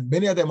 And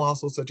many of them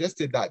also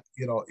suggested that,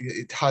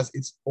 it has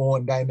its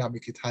own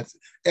dynamic.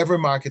 Every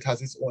market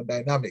has its own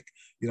dynamic.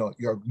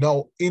 You're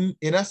now in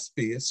a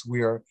space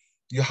where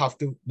you have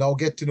to now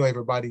get to know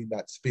everybody in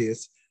that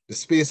space. The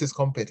space is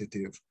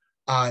competitive.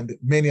 And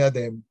many of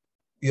them,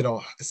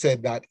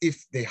 said that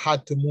if they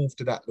had to move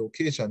to that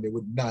location, they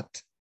would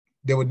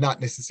not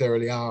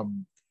necessarily,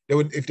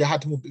 if they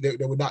had to move, they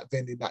would not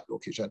vend in that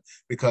location,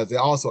 because they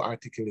also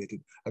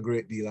articulated a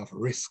great deal of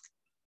risk,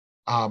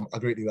 a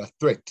great deal of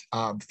threat,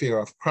 fear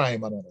of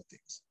crime and other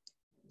things.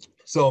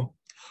 So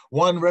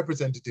one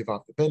representative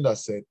of the vendor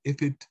said,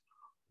 if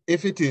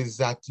it is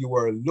that you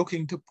were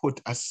looking to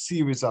put a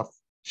series of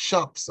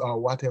shops or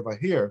whatever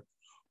here,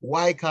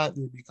 why can't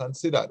they be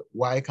considered?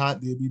 Why can't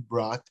they be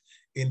brought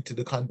into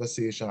the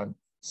conversation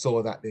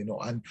so that they know?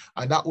 And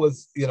that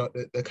was,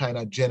 the kind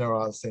of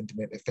general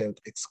sentiment. They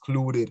felt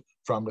excluded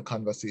from the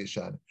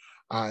conversation.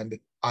 And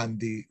on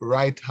the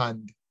right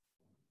hand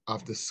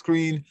of the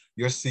screen,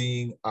 you're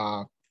seeing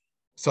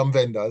some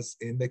vendors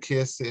in the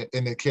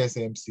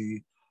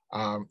KSMC,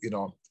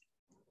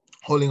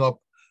 holding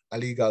up a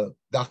legal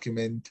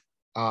document,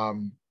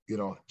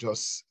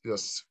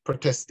 just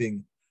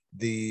protesting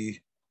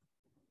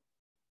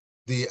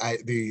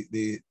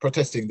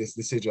protesting this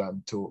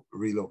decision to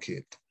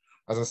relocate.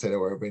 As I said, they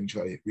were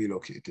eventually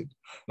relocated.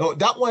 Now,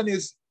 that one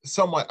is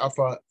somewhat of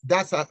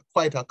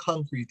quite a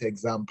concrete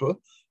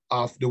example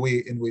of the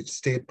way in which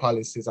state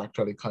policies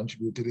actually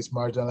contribute to this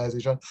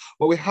marginalization.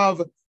 But we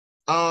have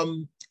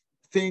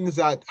things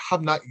that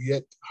have not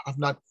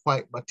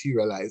quite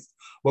materialized,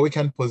 but we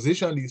can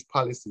position these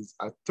policies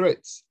as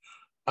threats.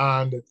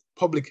 And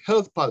public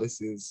health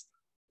policies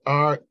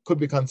could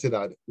be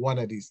considered one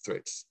of these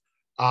threats.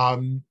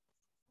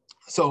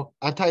 So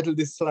I titled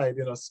this slide,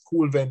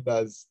 school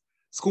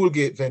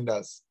gate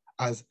vendors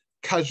as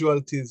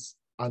casualties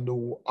of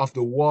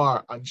the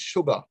war on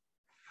sugar.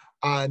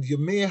 And you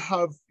may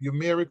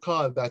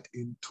recall that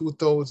in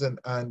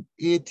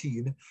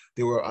 2018,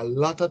 there were a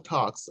lot of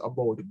talks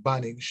about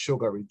banning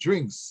sugary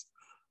drinks.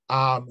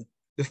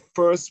 The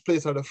first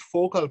place or the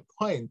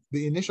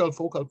initial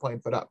focal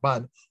point for that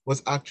ban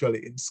was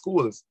actually in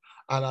schools.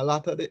 And a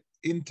lot of the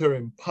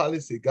interim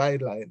policy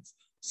guidelines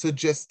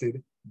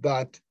suggested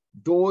that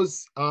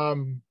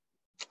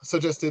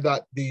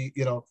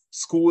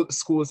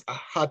schools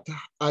had to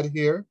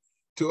adhere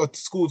to,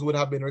 schools would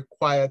have been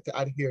required to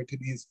adhere to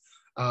these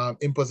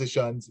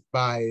impositions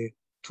by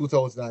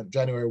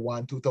January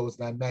 1,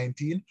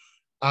 2019.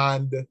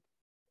 And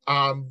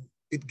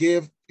it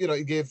gave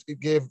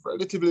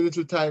relatively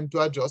little time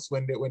to adjust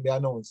when they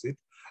announced it.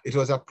 It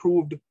was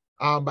approved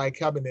by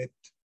cabinet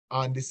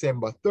on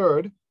December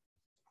 3rd.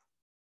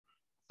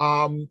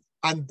 And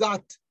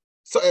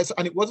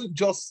it wasn't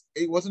just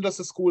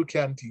the school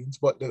canteens,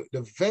 but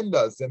the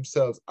vendors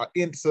themselves are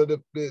in. So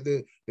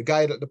the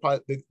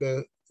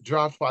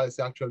draft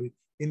policy actually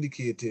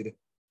indicated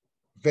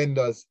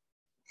vendors.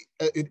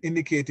 It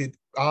indicated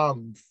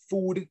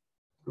food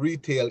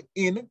retail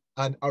in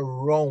and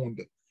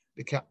around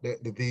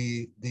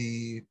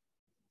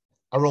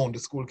around the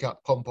school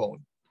compound.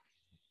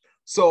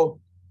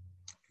 So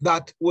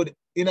that would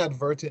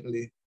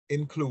inadvertently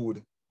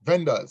include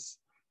vendors,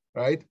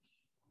 right?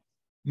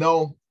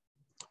 Now,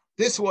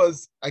 this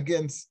was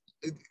against,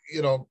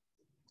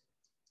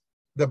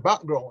 the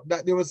background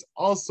that there was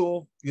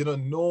also, there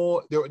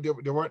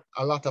weren't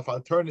a lot of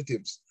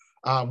alternatives.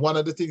 One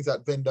of the things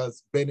that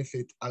vendors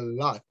benefit a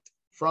lot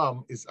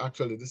from is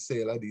actually the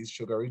sale of these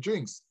sugary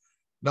drinks.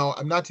 Now,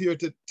 I'm not here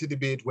to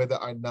debate whether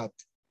or not,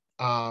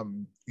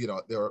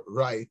 they're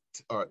right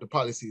or the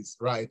policy is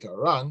right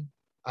or wrong.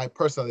 I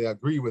personally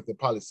agree with the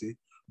policy,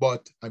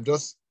 but I'm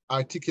just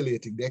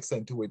articulating the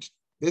extent to which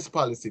this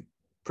policy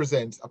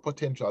presents a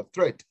potential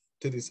threat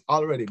to this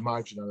already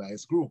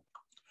marginalized group.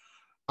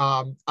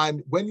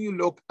 And when you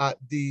look at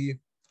the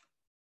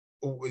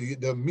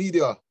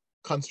media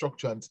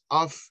constructions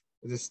of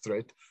this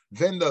threat,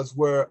 vendors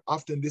were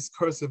often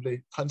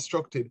discursively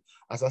constructed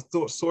as a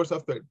source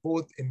of threat,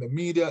 both in the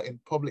media, in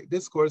public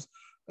discourse,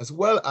 as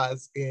well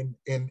as when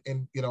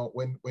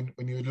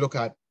you look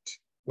at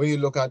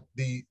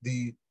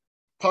the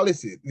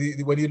policy,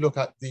 when you look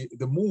at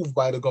the move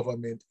by the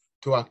government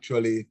to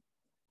actually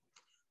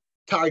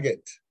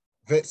target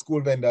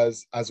school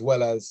vendors as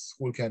well as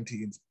school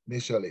canteens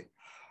initially.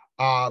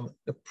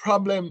 The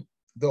problem,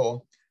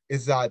 though,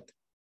 is that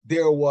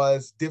there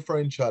was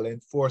differential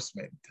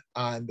enforcement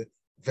and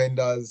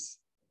vendors,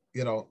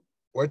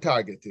 were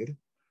targeted,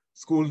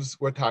 schools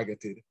were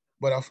targeted,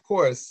 but of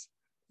course,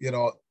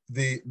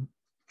 the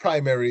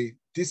primary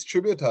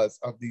distributors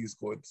of these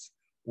goods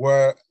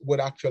would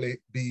actually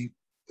be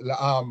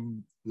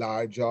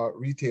larger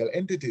retail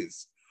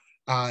entities.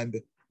 And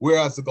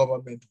whereas the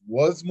government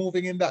was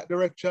moving in that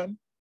direction,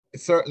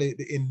 certainly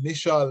the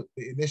initial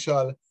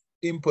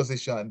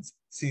impositions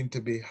seem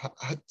to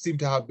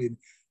have been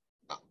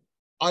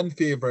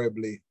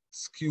unfavorably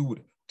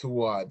skewed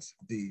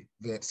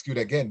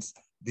against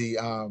the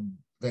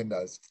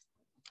vendors.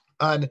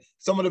 And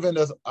some of the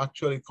vendors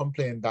actually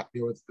complained that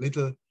there was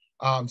little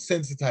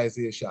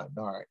sensitization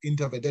or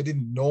intervention. They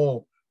didn't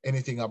know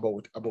anything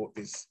about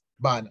this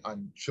ban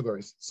on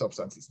sugary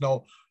substances.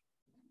 Now,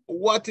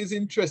 what is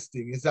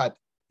interesting is that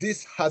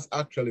this has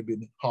actually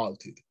been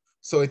halted.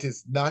 So it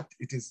is not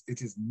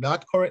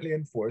currently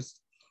enforced.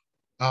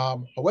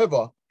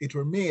 However, it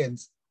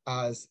remains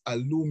as a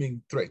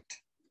looming threat.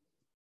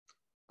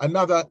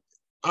 Another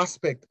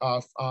aspect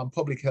of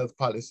public health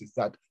policies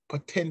that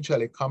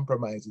potentially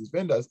compromises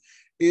vendors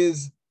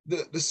is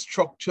the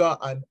structure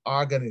and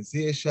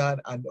organization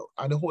and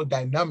the whole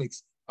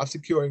dynamics of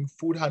securing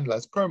food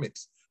handlers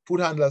permits.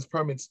 Food handlers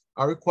permits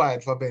are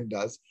required for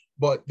vendors,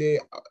 but the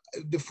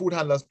food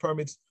handlers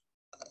permits,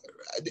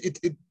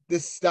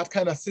 that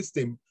kind of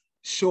system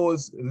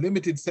shows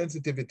limited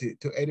sensitivity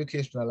to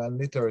educational and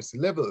literacy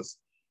levels.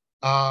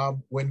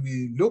 When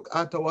we look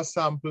at our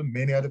sample,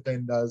 many of the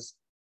vendors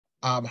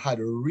had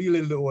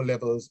really low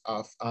levels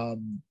of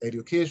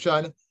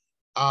education.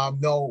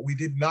 Now, we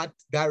did not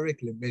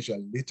directly measure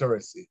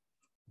literacy,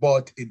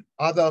 but in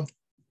other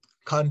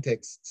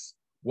contexts,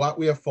 what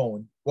we have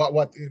found,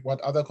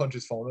 what other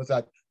countries found was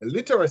that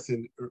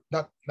literacy,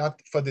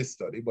 not for this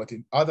study, but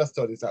in other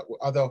studies,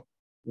 other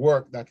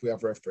work that we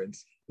have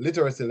referenced,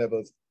 literacy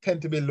levels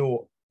tend to be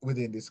low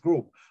within this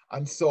group.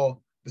 And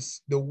so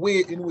the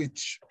way in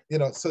which,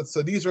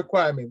 so these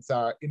requirements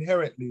are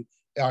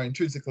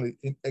intrinsically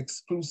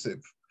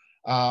exclusive.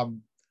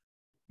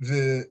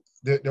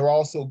 They're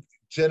also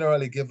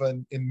generally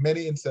given, in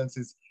many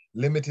instances,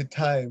 limited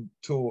time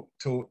to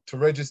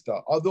register.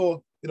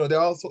 Although you know,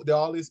 they're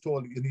always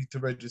told you need to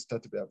register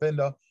to be a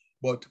vendor,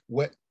 but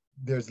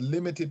there's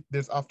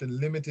often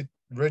limited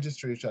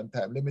registration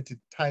time, limited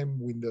time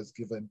windows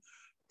given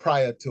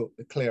prior to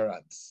the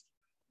clearance.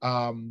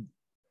 And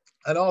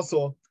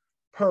also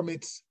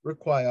permits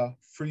require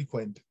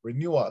frequent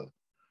renewal,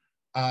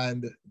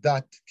 and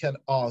that can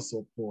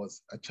also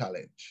pose a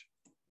challenge.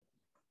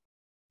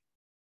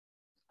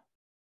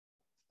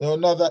 Now,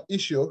 another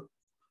issue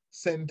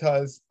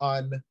centers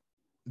on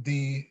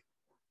the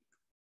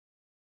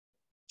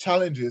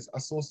challenges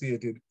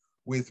associated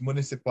with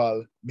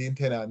municipal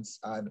maintenance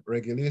and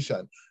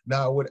regulation.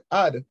 Now, I would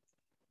add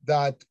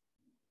that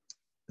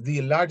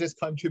the largest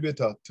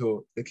contributor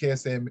to the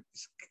Kingston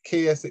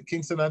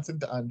and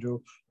St.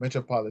 Andrew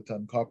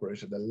Metropolitan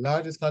Corporation, the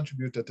largest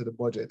contributor to the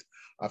budget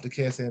of the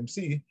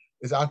KSMC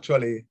is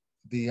actually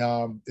the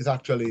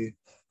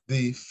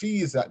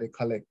fees that they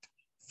collect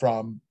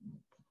from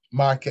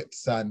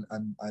markets and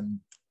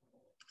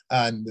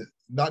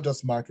not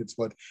just markets,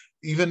 but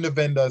even the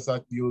vendors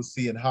that you'll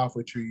see in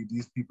Halfway Tree,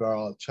 these people are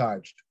all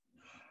charged.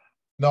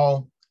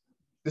 Now,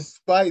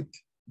 despite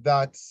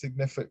that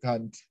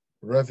significant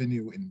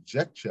revenue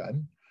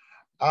injection,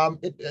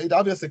 it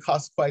obviously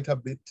costs quite a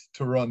bit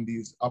to run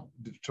these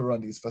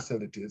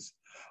facilities.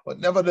 But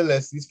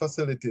nevertheless, these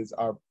facilities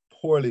are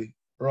poorly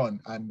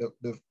run, and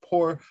the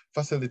poor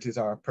facilities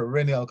are a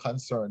perennial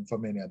concern for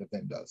many of the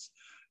vendors.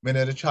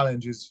 Many of the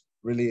challenges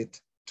relate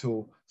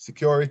to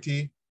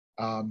security.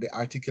 They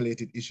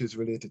articulated issues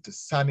related to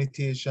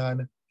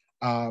sanitation.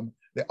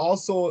 They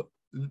also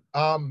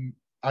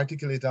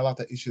articulate a lot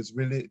of issues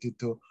related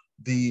to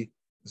the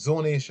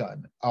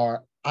zonation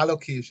or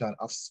allocation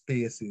of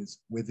spaces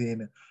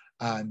within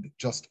and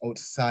just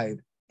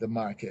outside the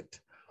market.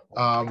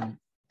 And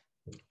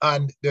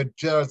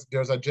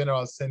there's a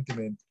general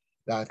sentiment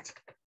that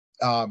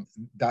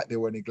that they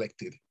were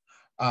neglected.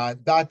 And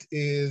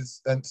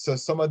so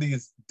some of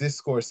these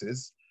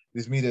discourses,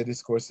 these media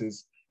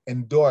discourses,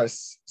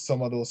 endorse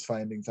some of those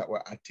findings that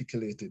were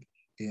articulated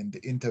in the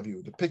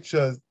interview. The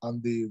picture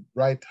on the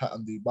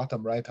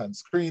bottom right-hand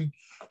screen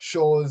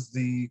shows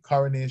the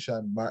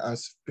coronation,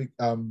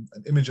 an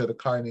image of the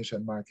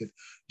coronation market,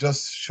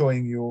 just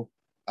showing you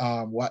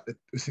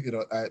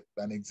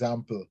an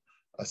example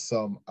of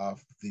some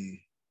of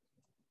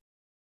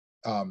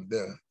an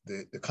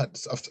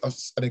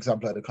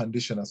example of the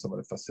condition of some of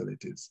the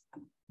facilities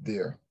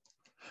there.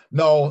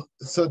 Now,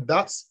 so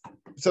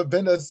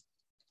vendors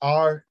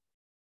are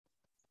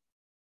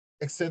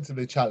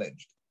extensively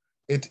challenged.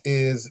 It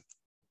is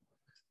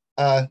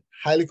a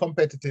highly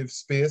competitive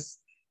space.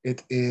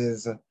 It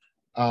is,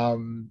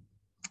 they're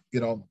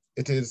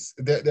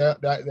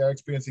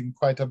experiencing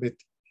quite a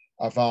bit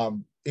of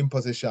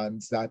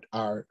impositions that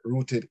are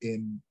rooted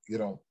in,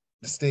 the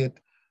state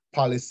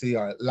policy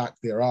or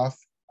lack thereof,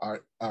 and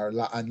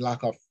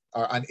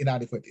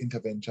inadequate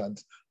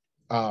interventions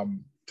to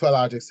a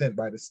large extent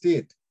by the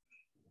state.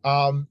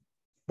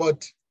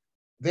 But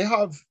they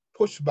have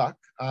pushed back,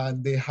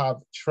 and they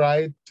have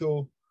tried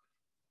to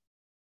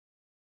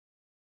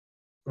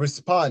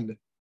respond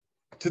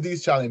to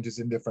these challenges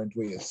in different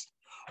ways.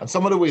 And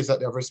some of the ways that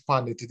they have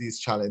responded to these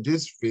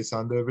challenges based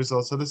on the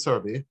results of the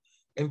survey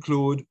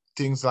include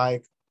things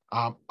like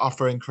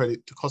offering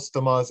credit to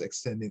customers,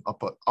 extending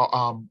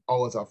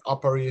hours of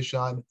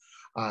operation,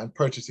 and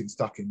purchasing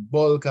stock in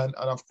bulk, and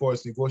of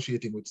course,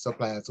 negotiating with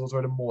suppliers. Those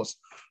are the most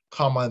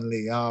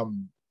commonly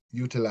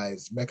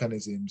utilized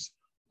mechanisms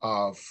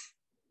of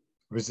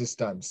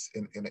resistance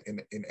in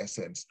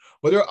essence.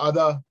 But there are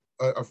other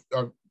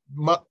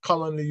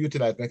commonly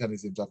utilized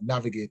mechanisms of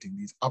navigating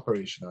these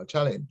operational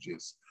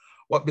challenges.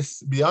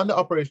 Beyond the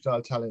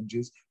operational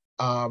challenges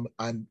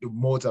and the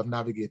modes of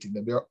navigating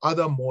them, there are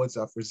other modes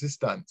of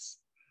resistance.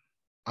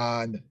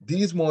 And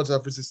these modes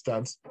of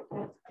resistance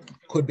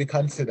could be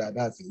considered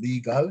as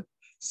legal,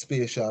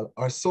 spatial,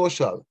 or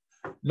social.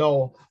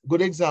 Now, a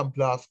good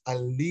example of a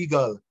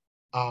legal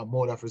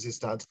mode of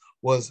resistance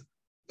was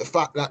the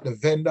fact that the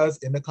vendors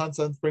in the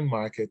Constant Spring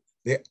market,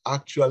 they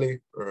actually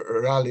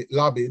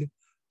lobbied,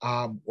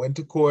 went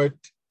to court,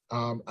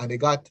 and they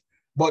got,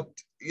 but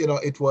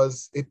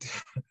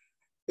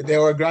they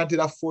were granted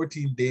a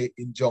 14-day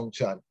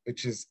injunction,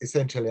 which is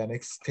essentially an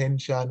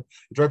extension.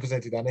 It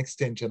represented an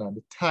extension on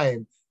the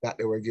time that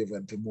they were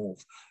given to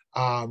move.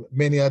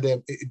 Many of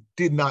them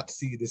did not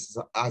see this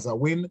as a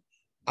win.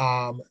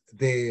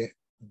 They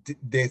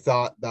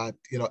thought that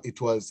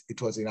it was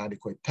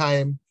inadequate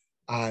time,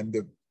 and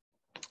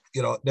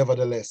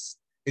nevertheless,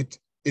 the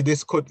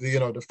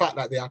fact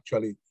that they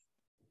actually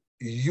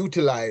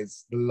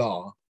utilize the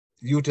law,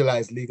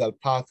 utilize legal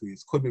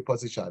pathways, could be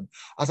positioned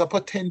as a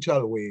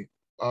potential way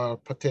or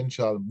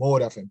potential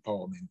mode of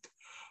empowerment,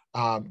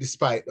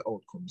 despite the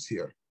outcomes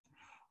here.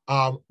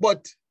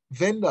 But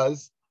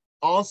vendors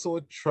also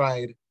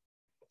tried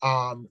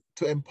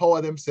to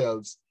empower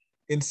themselves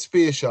in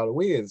spatial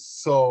ways.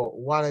 So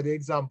one of the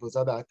examples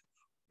of that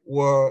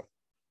were,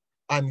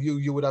 and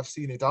you would have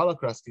seen it all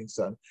across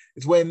Kingston,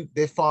 is when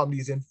they form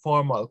these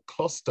informal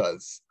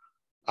clusters.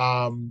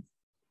 And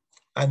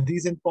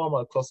these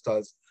informal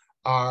clusters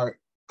are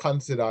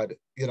considered,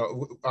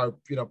 are,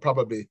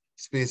 probably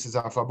spaces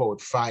of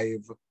about five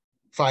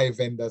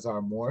vendors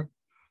or more,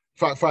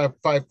 five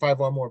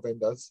or more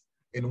vendors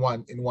in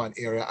one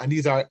area. And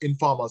these are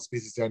informal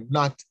spaces. They're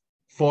not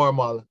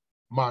formal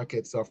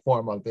markets or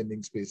formal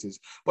vending spaces,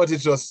 but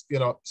it's just,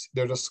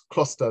 they're just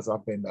clusters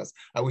of vendors.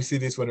 And we see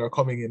this when we're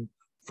coming in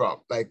from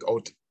like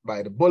out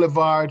by the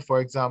boulevard,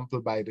 for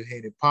example, by the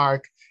Haney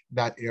Park,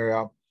 that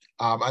area,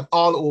 and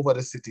all over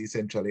the city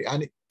essentially.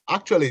 And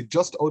actually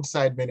just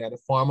outside many of the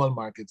formal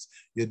markets,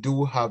 you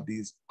do have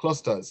these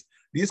clusters.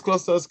 These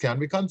clusters can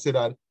be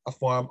considered a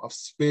form of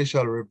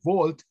spatial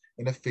revolt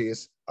in the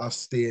face of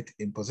state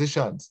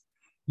impositions.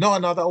 Now,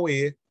 another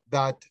way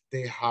that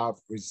they have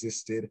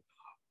resisted,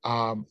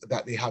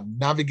 that they have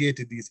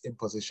navigated these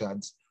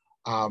impositions,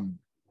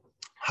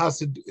 has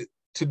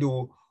to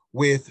do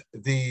with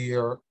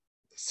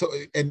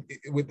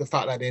with the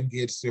fact that they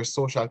engage their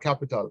social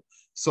capital.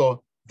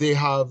 So they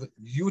have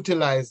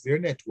utilized their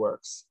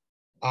networks,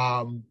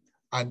 and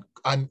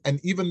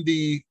even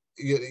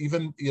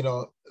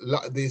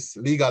this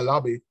legal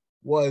lobby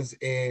was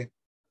a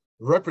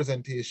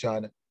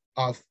representation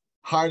of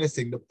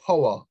harnessing the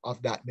power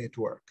of that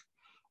network.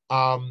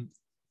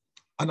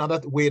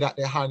 Another way that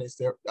they harness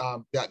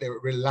that they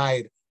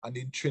relied on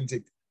the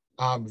intrinsic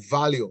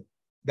value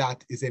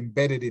that is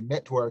embedded in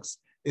networks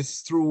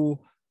is through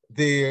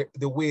the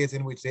ways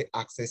in which they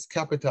access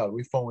capital.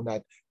 We found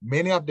that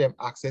many of them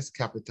access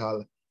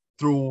capital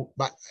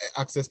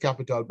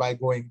by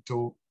going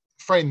to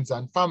friends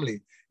and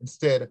family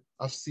instead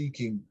of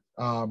seeking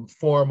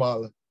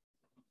formal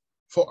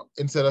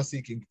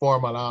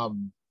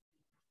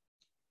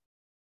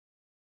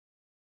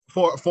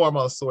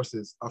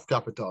sources of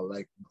capital,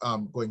 like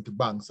going to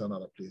banks and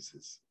other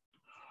places.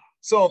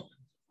 So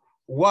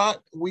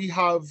what we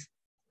have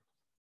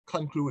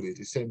concluded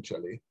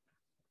essentially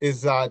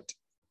is that,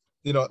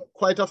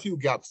 quite a few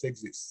gaps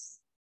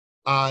exist.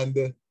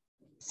 And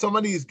some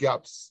of these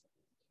gaps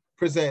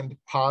present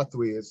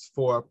pathways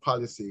for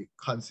policy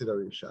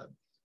consideration.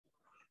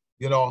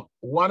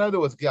 One of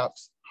those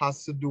gaps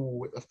has to do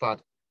with the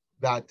fact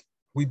that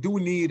we do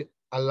need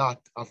a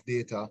lot of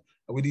data.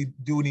 We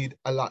do need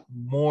a lot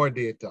more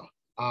data.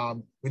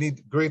 We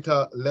need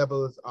greater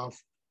levels of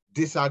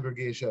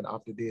disaggregation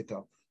of the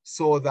data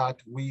so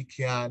that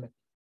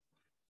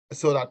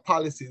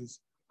policies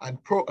and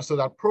so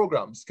that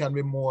programs can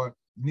be more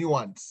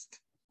nuanced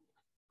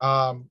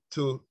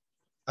to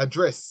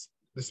address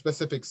the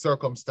specific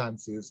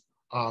circumstances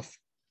of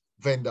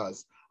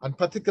vendors,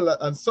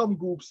 and some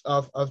groups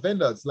of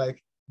vendors,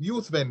 like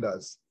youth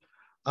vendors.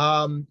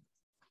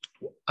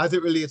 As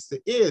it relates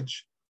to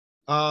age,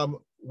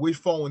 we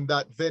found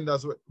that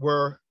vendors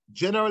were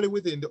generally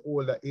within the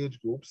older age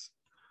groups,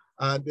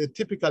 and they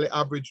typically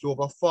averaged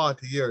over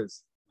 40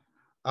 years.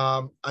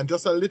 And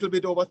just a little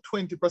bit over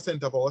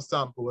 20% of our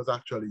sample was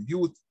actually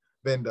youth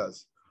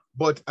vendors.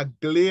 But a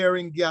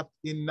glaring gap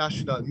in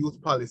national youth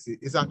policy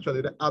is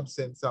actually the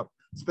absence of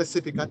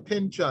specific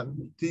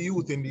attention to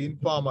youth in the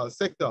informal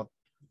sector,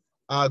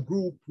 a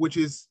group which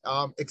is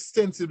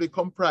extensively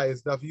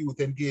comprised of youth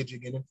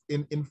engaging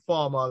in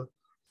informal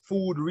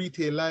food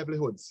retail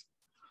livelihoods.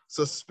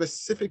 So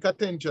specific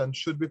attention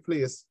should be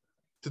placed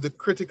to the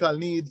critical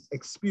needs,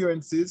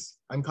 experiences,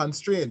 and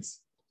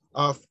constraints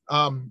of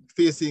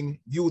facing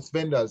youth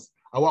vendors.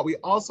 And what we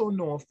also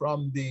know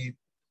from the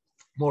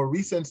more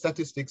recent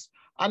statistics,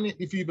 and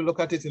if you even look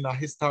at it in a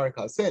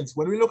historical sense,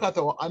 when we look at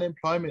our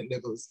unemployment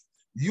levels,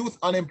 youth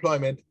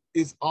unemployment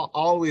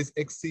always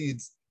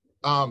exceeds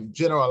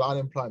general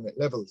unemployment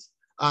levels.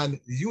 And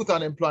youth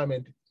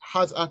unemployment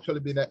has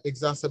actually been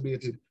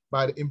exacerbated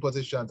by the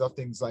impositions of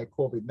things like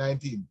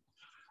COVID-19.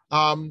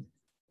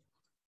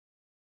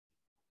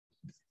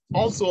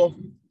 Also,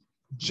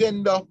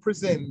 gender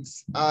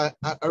presents a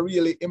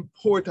really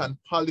important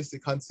policy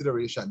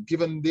consideration,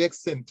 given the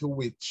extent to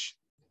which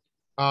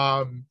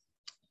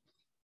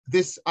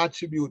this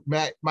attribute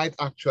might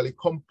actually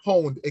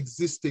compound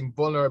existing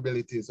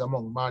vulnerabilities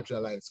among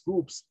marginalized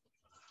groups.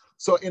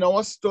 So in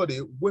our study,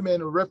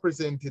 women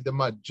represented the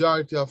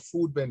majority of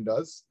food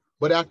vendors,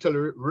 but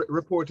actually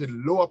reported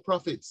lower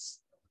profits,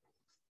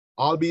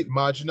 albeit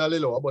marginally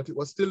lower, but it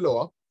was still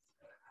lower.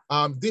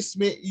 This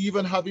may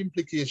even have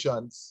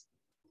implications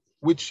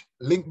which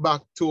link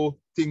back to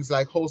things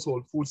like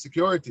household food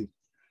security,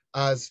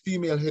 as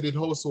female-headed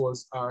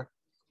households are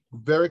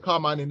very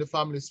common in the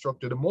family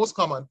structure. The most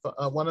common,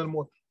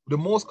 the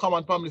most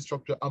common family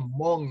structure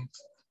among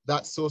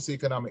that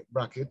socioeconomic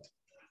bracket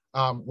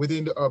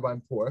within the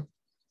urban poor,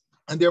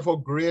 and therefore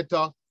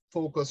greater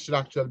focus should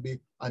actually be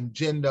on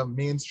gender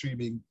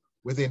mainstreaming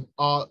within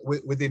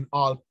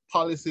all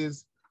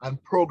policies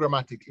and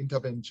programmatic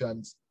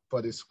interventions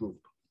for this group.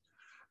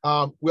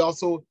 We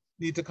also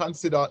need to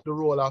consider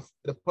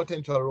the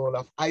potential role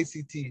of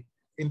ICT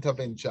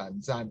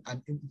interventions and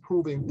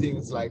improving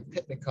things like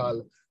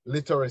technical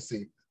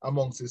literacy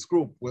amongst this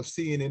group. We've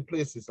seen in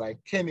places like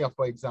Kenya,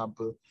 for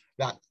example,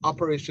 that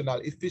operational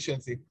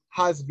efficiency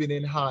has been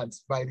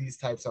enhanced by these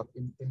types of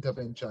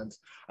interventions.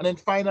 And then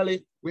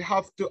finally, we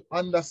have to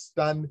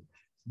understand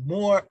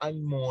more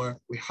and more,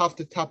 we have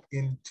to tap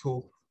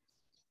into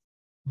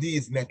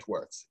these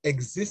networks.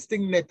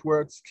 Existing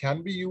networks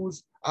can be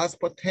used as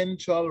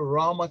potential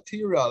raw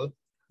material.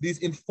 These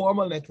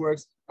informal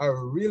networks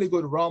are really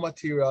good raw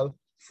material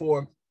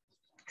for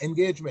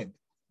engagement,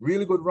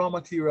 really good raw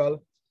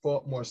material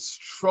for more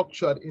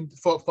structured,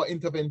 for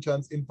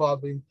interventions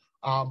involving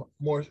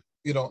more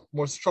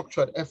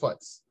structured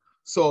efforts.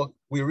 So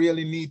we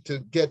really need to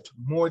get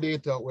more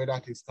data where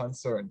that is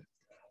concerned.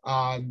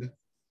 And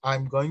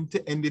I'm going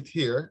to end it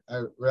here.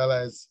 I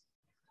realize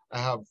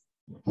I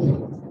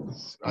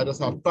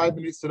just have 5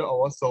 minutes to the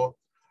hour, so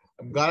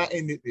I'm gonna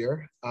end it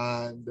there.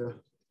 And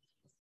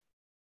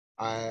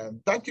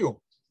thank you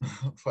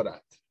for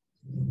that.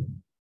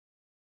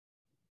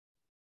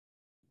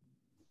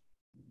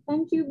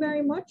 Thank you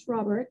very much,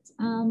 Robert.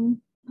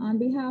 On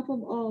behalf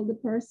of all the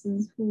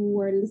persons who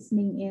were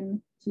listening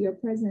in to your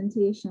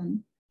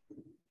presentation,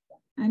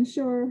 I'm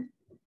sure,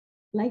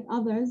 like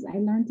others, I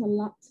learned a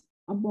lot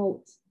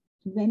about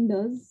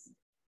vendors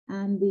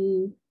and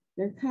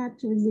their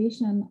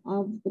characterization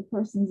of the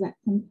persons that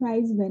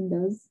comprise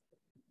vendors,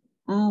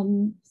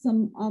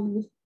 some of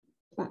the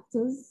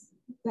factors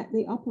that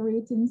they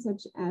operate in,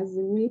 such as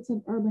the rate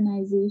of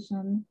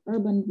urbanization,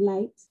 urban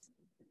blight,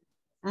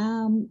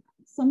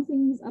 some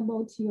things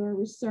about your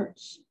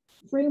research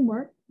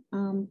framework,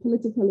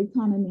 political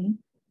economy.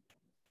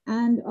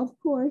 And of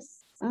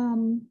course,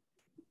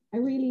 I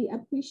really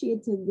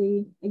appreciated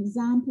the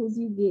examples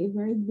you gave,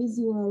 very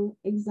visual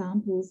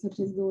examples,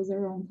 such as those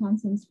around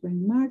Constant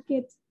Spring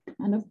Market.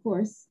 And of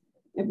course,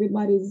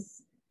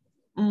 everybody's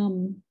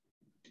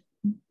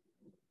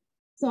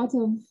sort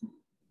of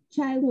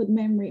childhood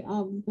memory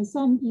of, for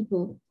some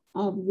people,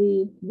 of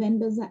the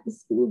vendors at the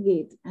school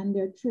gate and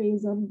their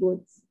trays of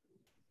goods.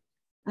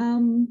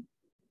 And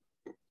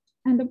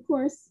of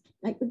course,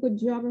 like the good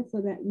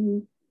geographer, that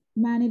you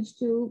managed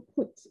to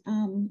put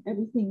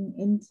everything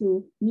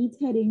into neat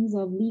headings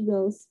of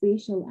legal,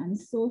 spatial, and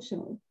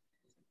social.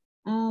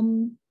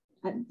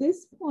 At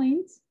this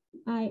point,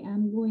 I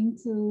am going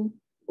to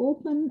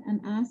open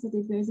and ask that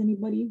if there's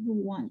anybody who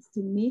wants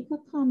to make a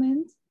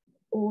comment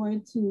or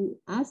to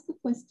ask a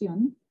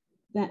question,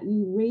 that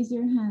you raise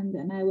your hand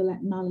and I will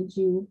acknowledge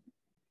you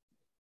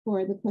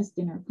for the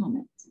question or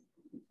comment.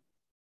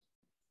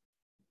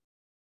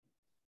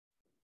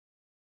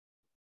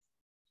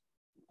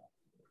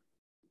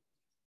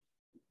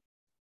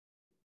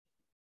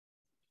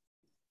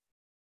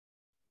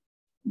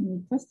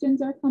 Any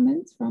questions or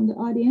comments from the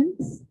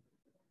audience?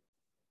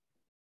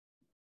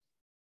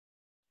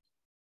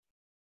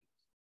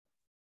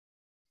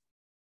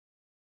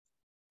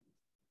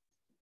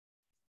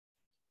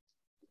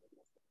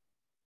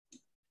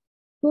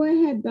 Go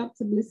ahead,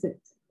 Dr. Blissett.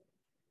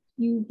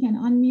 You can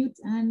unmute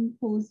and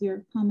pose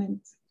your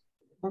comment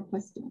or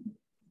question.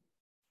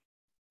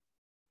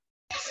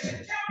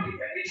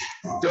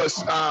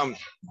 Just I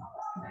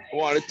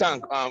want to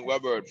thank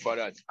Robert for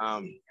that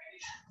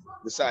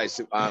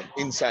decisive,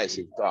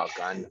 incisive talk,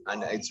 and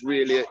it's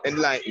really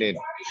enlightening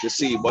to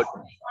see. But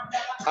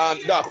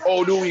Doc,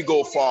 how do we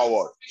go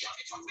forward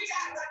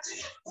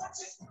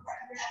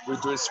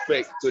with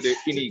respect to the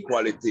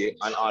inequality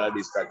and all of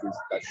this that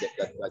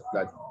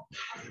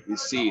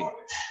is seen,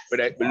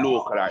 whether it be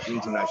local or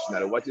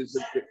international? What is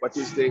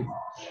the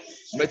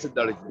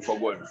methodology for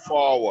going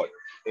forward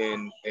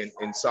in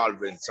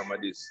solving some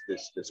of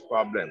this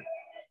problem?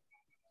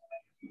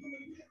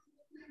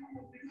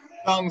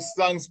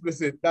 Thanks,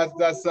 Blissett.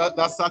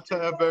 That's such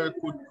a very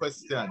good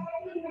question.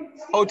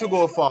 How to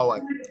go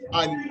forward,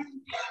 and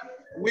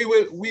we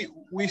will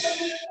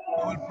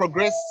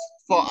progress.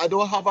 For I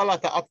don't have a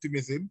lot of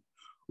optimism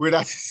where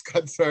that is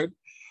concerned.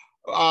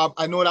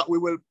 I know that we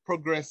will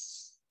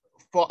progress.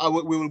 We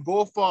will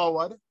go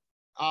forward,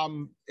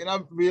 in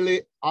a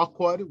really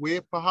awkward way,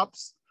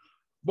 perhaps.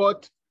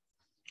 But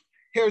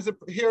here's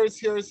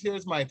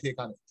my take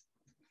on it.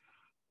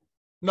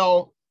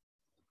 Now,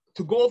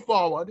 to go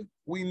forward,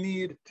 we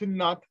need to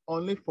not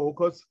only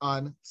focus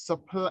on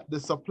the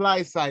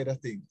supply side of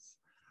things.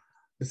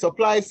 The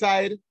supply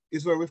side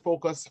is where we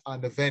focus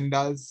on the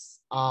vendors,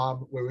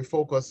 where we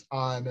focus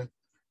on,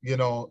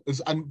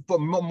 and for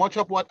much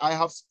of what I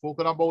have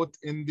spoken about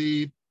in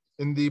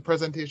the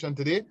presentation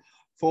today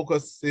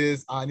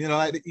focuses on,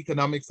 like the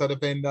economics of the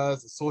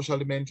vendors, the social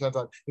dimensions,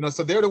 and,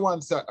 so they're the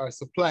ones that are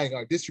supplying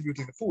or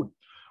distributing the food.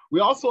 We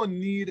also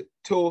need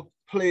to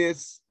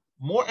place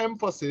more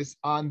emphasis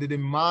on the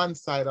demand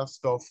side of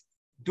stuff,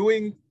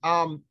 putting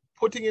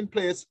in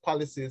place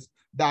policies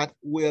that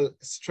will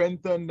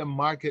strengthen the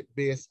market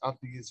base of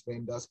these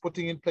vendors,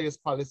 putting in place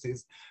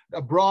policies,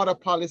 broader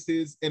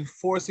policies,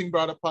 enforcing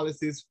broader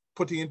policies,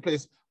 putting in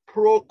place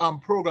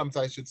programs,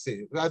 I should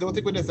say. I don't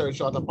think we're necessarily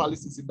short of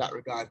policies in that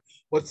regard,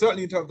 but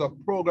certainly in terms of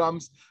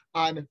programs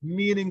and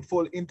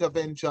meaningful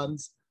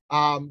interventions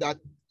that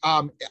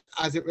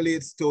as it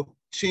relates to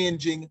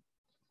changing,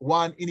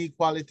 one,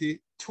 inequality,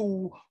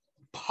 two,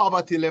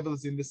 poverty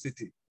levels in the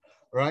city,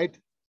 right?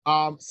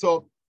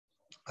 So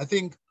I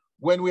think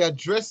when we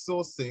address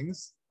those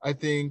things, I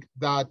think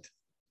that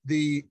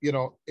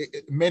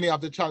many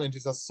of the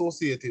challenges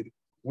associated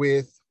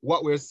with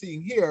what we're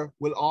seeing here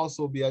will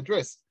also be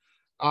addressed.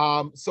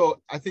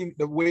 So I think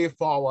the way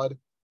forward,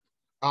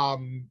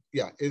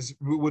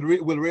 will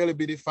really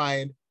be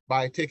defined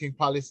by taking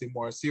policy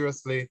more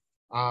seriously,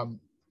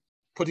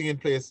 putting in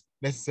place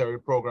necessary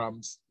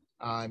programs,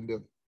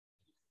 and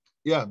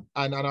and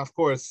of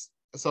course,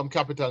 some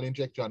capital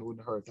injection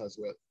wouldn't hurt as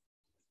well,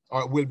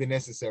 or will be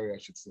necessary, I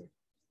should say.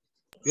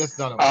 Yes,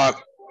 Donovan.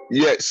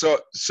 Yeah. So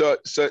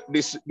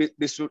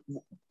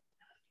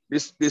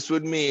this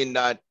would mean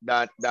that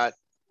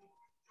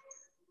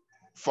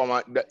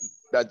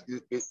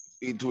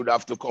it would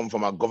have to come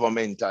from a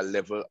governmental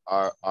level,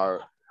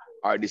 or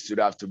this would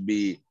have to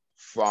be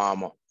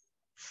from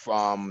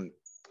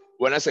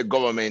when I say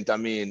government, I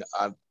mean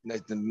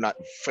not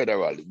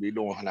federal. We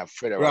don't have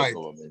federal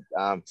government.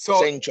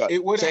 So central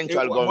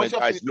government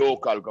or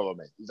local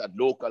government. Is that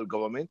local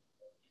government?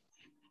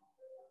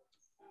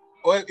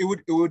 Well, it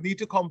would need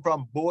to come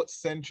from both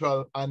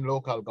central and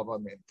local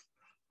government.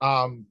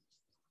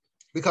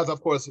 Because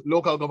of course,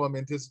 local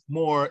government is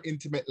more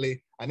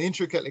intimately and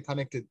intricately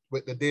connected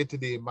with the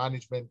day-to-day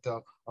management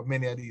of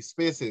many of these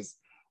spaces.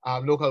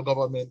 Local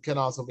government can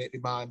also make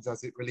demands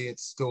as it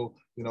relates to,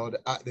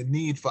 the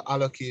need for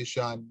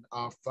allocation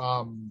of,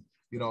 of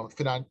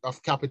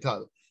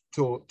capital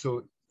to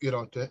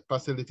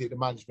facilitate the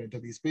management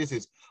of these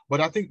spaces.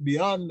 But I think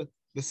beyond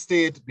the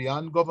state,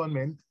 beyond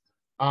government,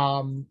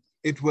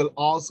 it will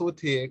also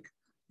take,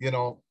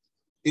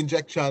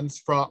 injections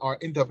from or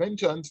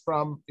interventions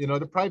from,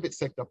 the private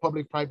sector.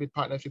 Public-private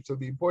partnerships will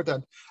be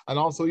important, and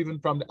also even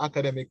from the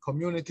academic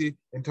community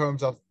in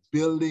terms of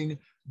building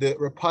the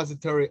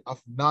repository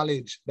of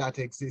knowledge that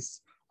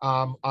exists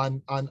on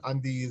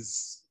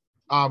this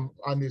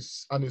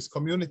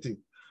community.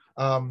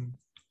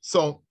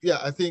 So yeah,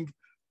 I think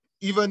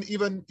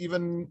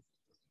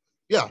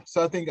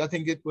so I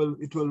think it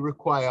will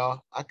require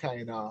a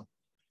kind of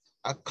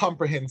a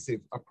comprehensive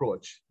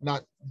approach,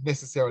 not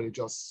necessarily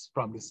just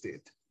from the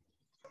state.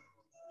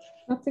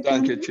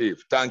 Thank you,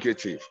 Chief. Thank you,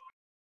 Chief.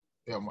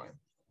 Yeah, ma'am.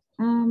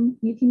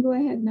 You can go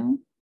ahead now.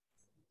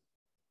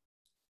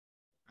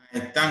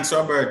 Thanks,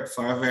 Robert,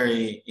 for a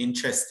very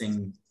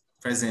interesting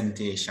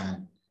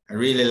presentation. I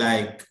really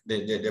like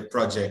the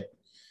project.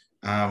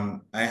 I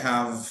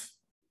have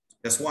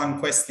just one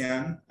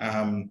question.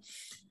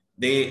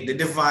 The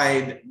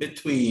divide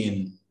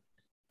between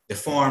the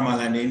formal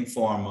and the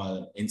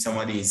informal in some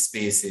of these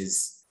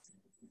spaces,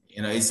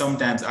 is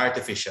sometimes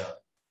artificial,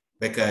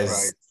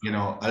 because,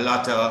 a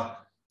lot of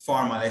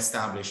formal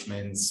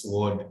establishments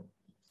would,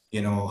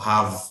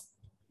 have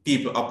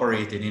people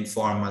operating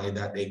informally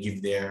that they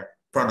give their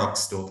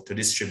products to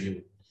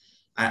distribute.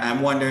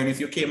 I'm wondering if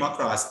you came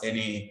across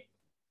any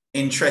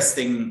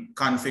interesting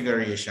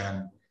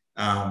configuration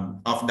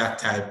of that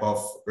type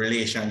of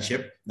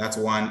relationship. That's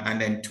one. And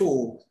then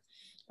two,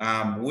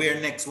 where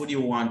next would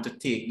you want to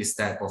take this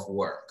type of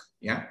work?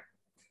 Yeah.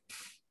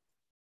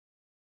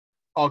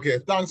 Okay,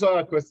 thanks for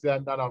that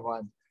question,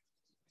 Donovan.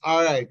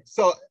 All right,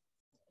 so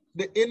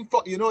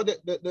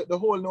the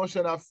whole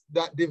notion of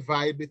that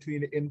divide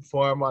between the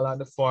informal and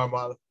the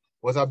formal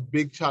was a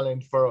big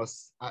challenge for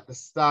us at the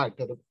start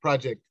of the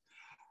project.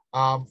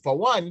 For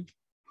one,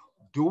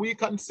 do we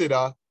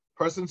consider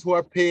persons who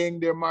are paying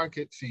their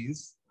market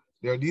fees,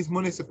 there are these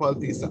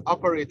municipalities to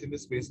operate in the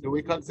space, do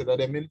we consider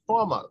them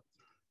informal?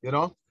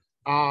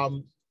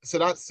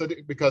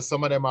 Because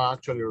some of them are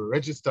actually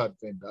registered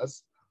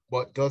vendors,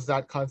 but does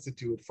that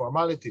constitute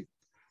formality?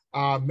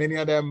 Many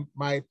of them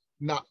might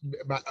not.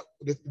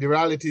 The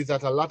reality is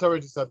that a lot of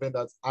registered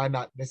vendors are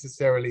not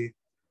necessarily,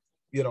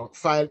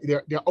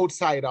 they're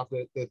outside of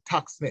the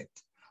tax net,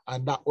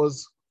 and that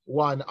was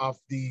one of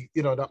the,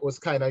 that was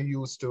kind of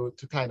used to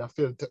kind of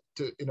filter,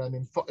 in a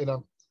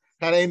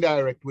kind of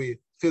indirect way,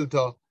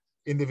 filter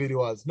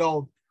individuals.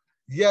 Now,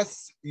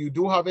 yes, you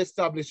do have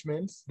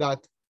establishments that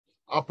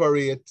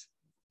operate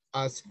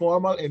as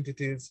formal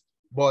entities,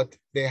 but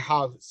they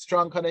have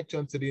strong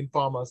connections to the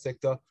informal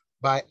sector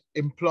by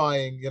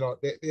employing,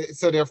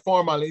 so they're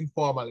formal,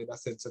 informal in a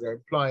sense. So they're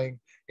employing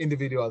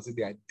individuals in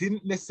there. I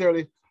didn't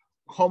necessarily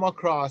come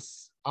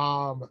across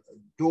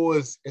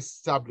those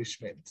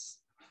establishments,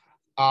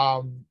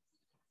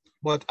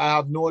 but I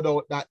have no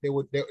doubt that they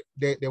would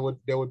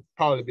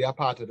probably be a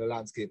part of the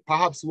landscape.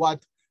 Perhaps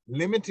what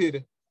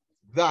limited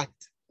that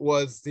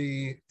was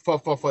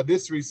for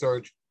this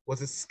research was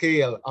the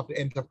scale of the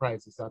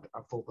enterprises that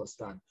are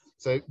focused on.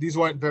 So these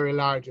weren't very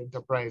large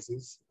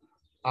enterprises.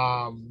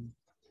 I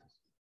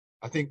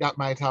think that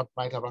might have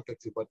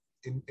affected, but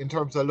in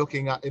terms of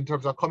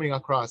coming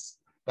across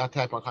that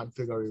type of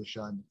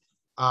configuration,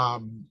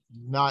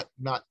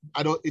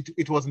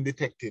 it wasn't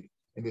detected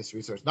in this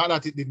research. Not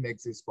that it didn't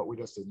exist, but we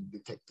just didn't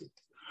detect it.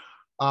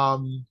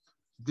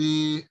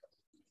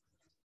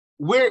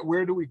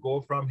 Where do we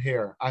go from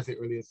here as it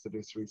relates to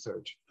this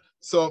research?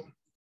 So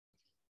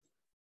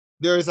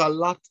there is a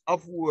lot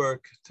of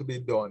work to be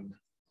done,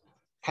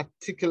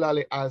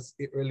 particularly as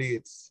it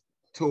relates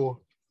to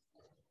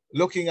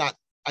looking at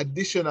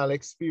additional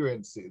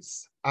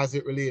experiences as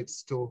it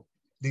relates to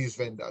these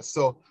vendors.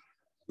 So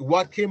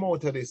what came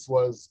out of this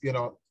was,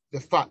 the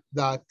fact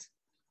that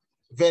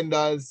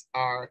vendors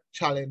are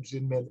challenged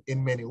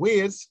in many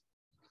ways.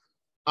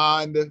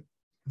 And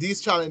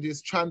these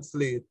challenges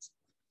translate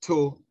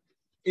to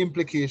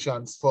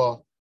implications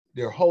for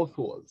their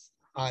households.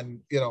 And,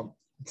 you know,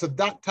 so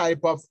that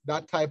type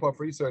of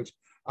research,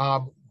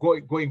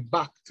 going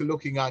back to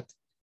looking at,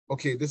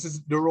 okay, this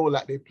is the role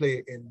that they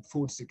play in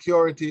food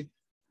security.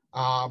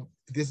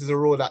 This is a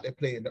role that they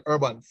play in the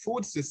urban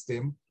food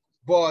system,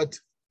 but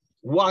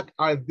what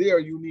are their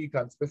unique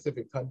and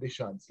specific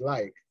conditions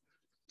like?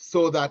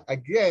 So that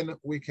again,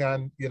 we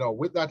can, you know,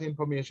 with that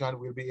information,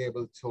 we'll be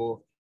able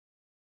to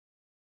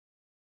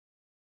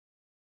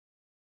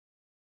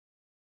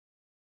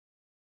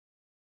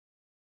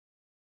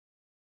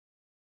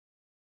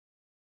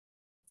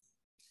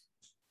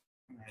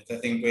I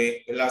think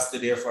we lost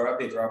it there for a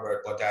bit,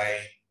 Robert, but I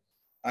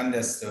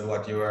understood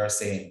what you were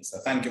saying. So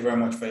thank you very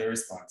much for your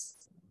response.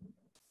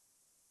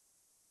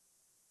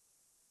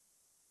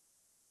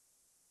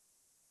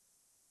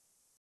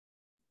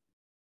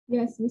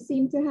 Yes, we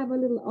seem to have a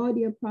little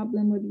audio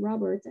problem with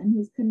Robert and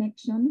his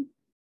connection.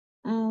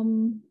 It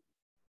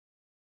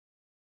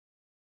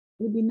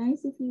would be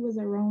nice if he was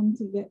around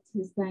to get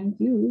his thank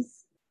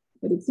yous,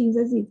 but it seems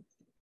as if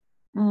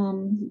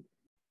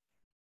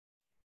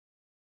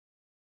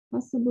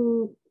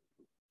possible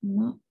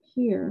not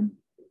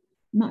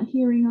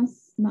hearing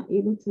us, not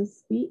able to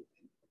speak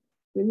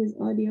with his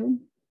audio.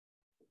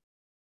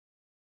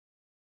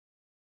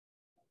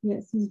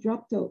 Yes, he's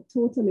dropped out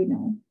totally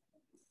now.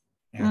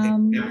 Yeah, I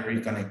think they're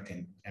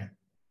reconnecting. Yeah.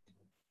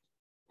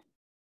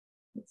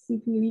 Let's see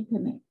if he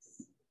reconnects.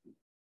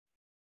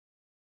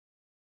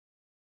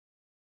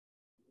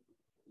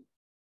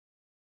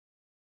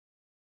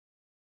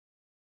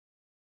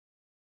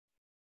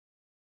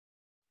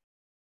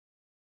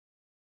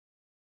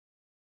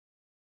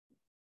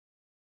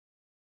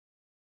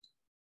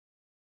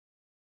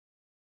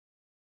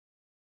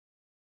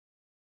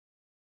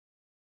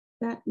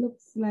 That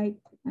looks like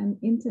an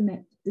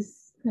internet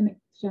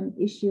disconnection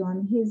issue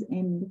on his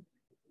end.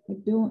 I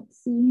don't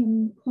see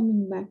him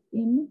coming back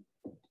in.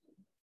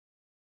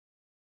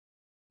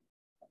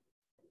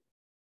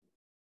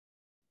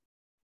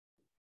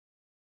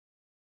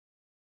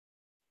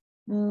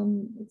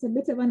 It's a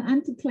bit of an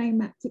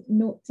anticlimactic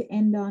note to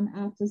end on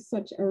after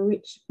such a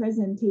rich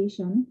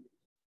presentation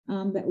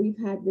that we've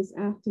had this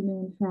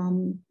afternoon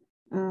from,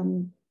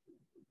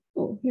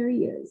 oh, here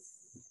he is.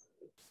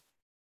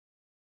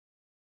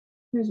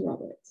 Here's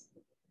Robert.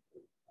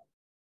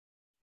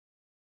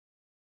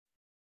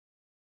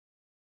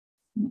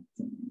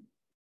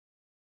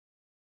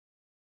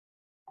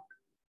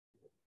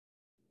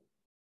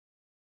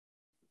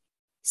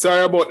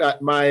 sorry about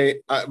that.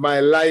 My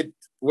light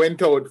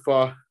went out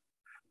for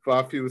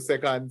a few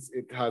seconds.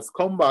 It has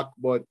come back,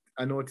 but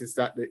I noticed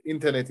that the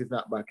internet is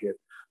not back yet.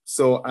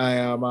 So I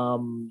am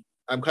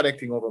I'm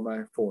connecting over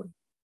my phone.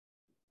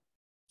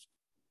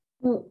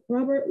 Well,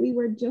 Robert, we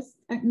were just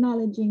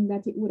acknowledging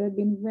that it would have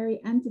been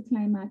very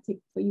anticlimactic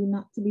for you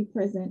not to be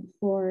present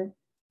for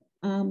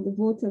the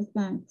vote of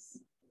thanks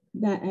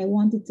that I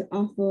wanted to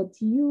offer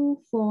to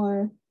you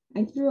for.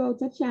 I threw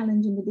out a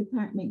challenge in the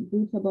department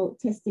group about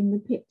testing the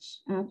pitch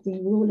after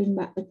rolling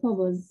back the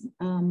covers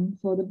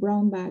for the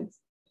brown bags.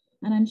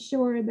 And I'm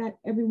sure that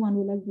everyone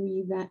will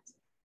agree that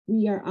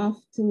we are off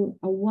to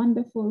a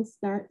wonderful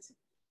start.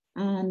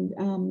 And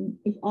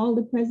if all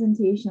the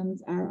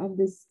presentations are of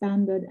this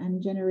standard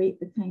and generate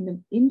the kind of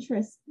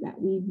interest that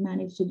we've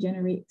managed to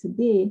generate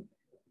today,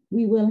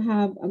 we will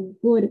have a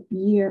good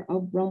year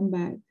of brown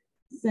bag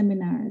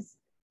seminars.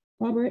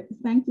 Robert,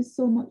 thank you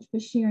so much for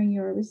sharing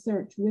your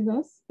research with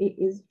us. It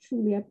is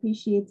truly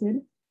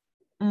appreciated.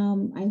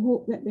 I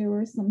hope that there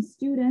were some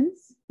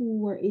students who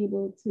were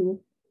able to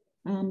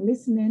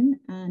listen in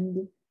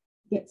and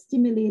get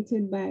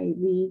stimulated by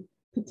the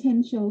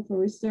potential for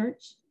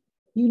research.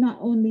 You not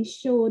only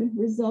showed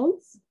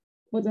results,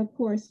 but of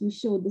course you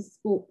showed the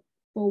scope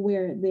for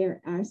where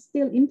there are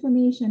still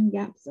information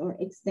gaps or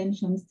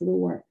extensions to the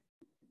work.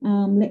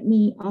 Let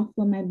me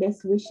offer my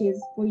best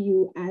wishes for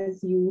you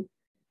as you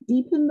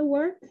deepen the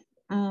work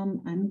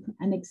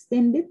and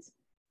extend it.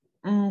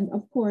 And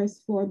of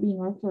course, for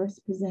being our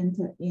first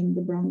presenter in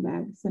the Brown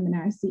Bag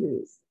Seminar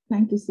Series.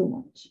 Thank you so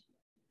much.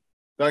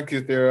 Thank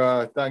you,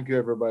 Thera. Thank you,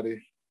 everybody.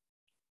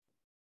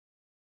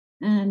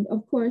 And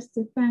of course,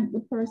 to thank the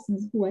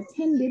persons who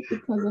attended,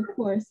 because of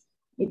course,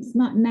 it's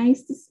not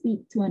nice to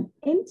speak to an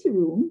empty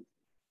room.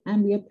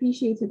 And we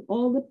appreciated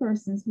all the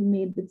persons who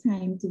made the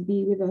time to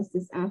be with us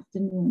this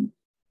afternoon.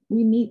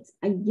 We meet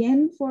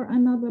again for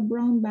another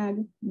brown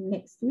bag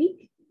next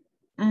week.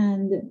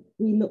 And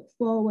we look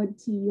forward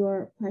to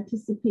your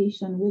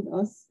participation with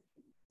us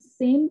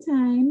same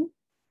time.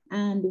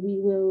 And we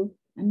will,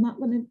 I'm not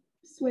going to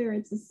swear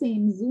it's the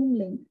same Zoom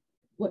link,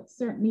 but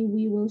certainly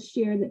we will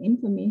share the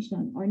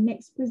information. Our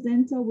next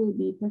presenter will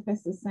be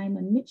Professor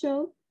Simon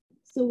Mitchell.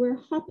 So we're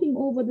hopping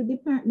over the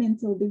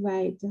departmental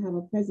divide to have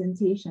a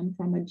presentation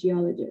from a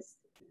geologist.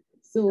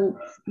 So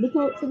look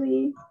out for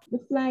the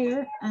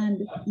flyer,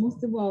 and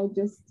most of all,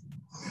 just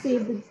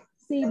save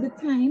save the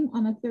time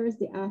on a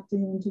Thursday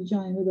afternoon to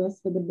join with us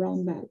for the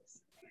brown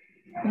bags.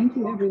 Thank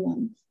you,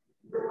 everyone.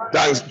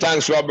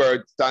 Thanks,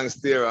 Robert. Thanks,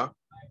 Thera.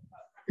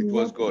 It You're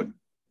was welcome. good.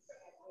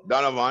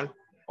 Donovan.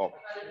 Oh. All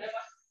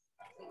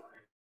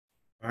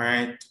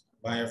right.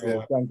 Bye,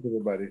 everyone. Yeah, thanks,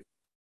 everybody.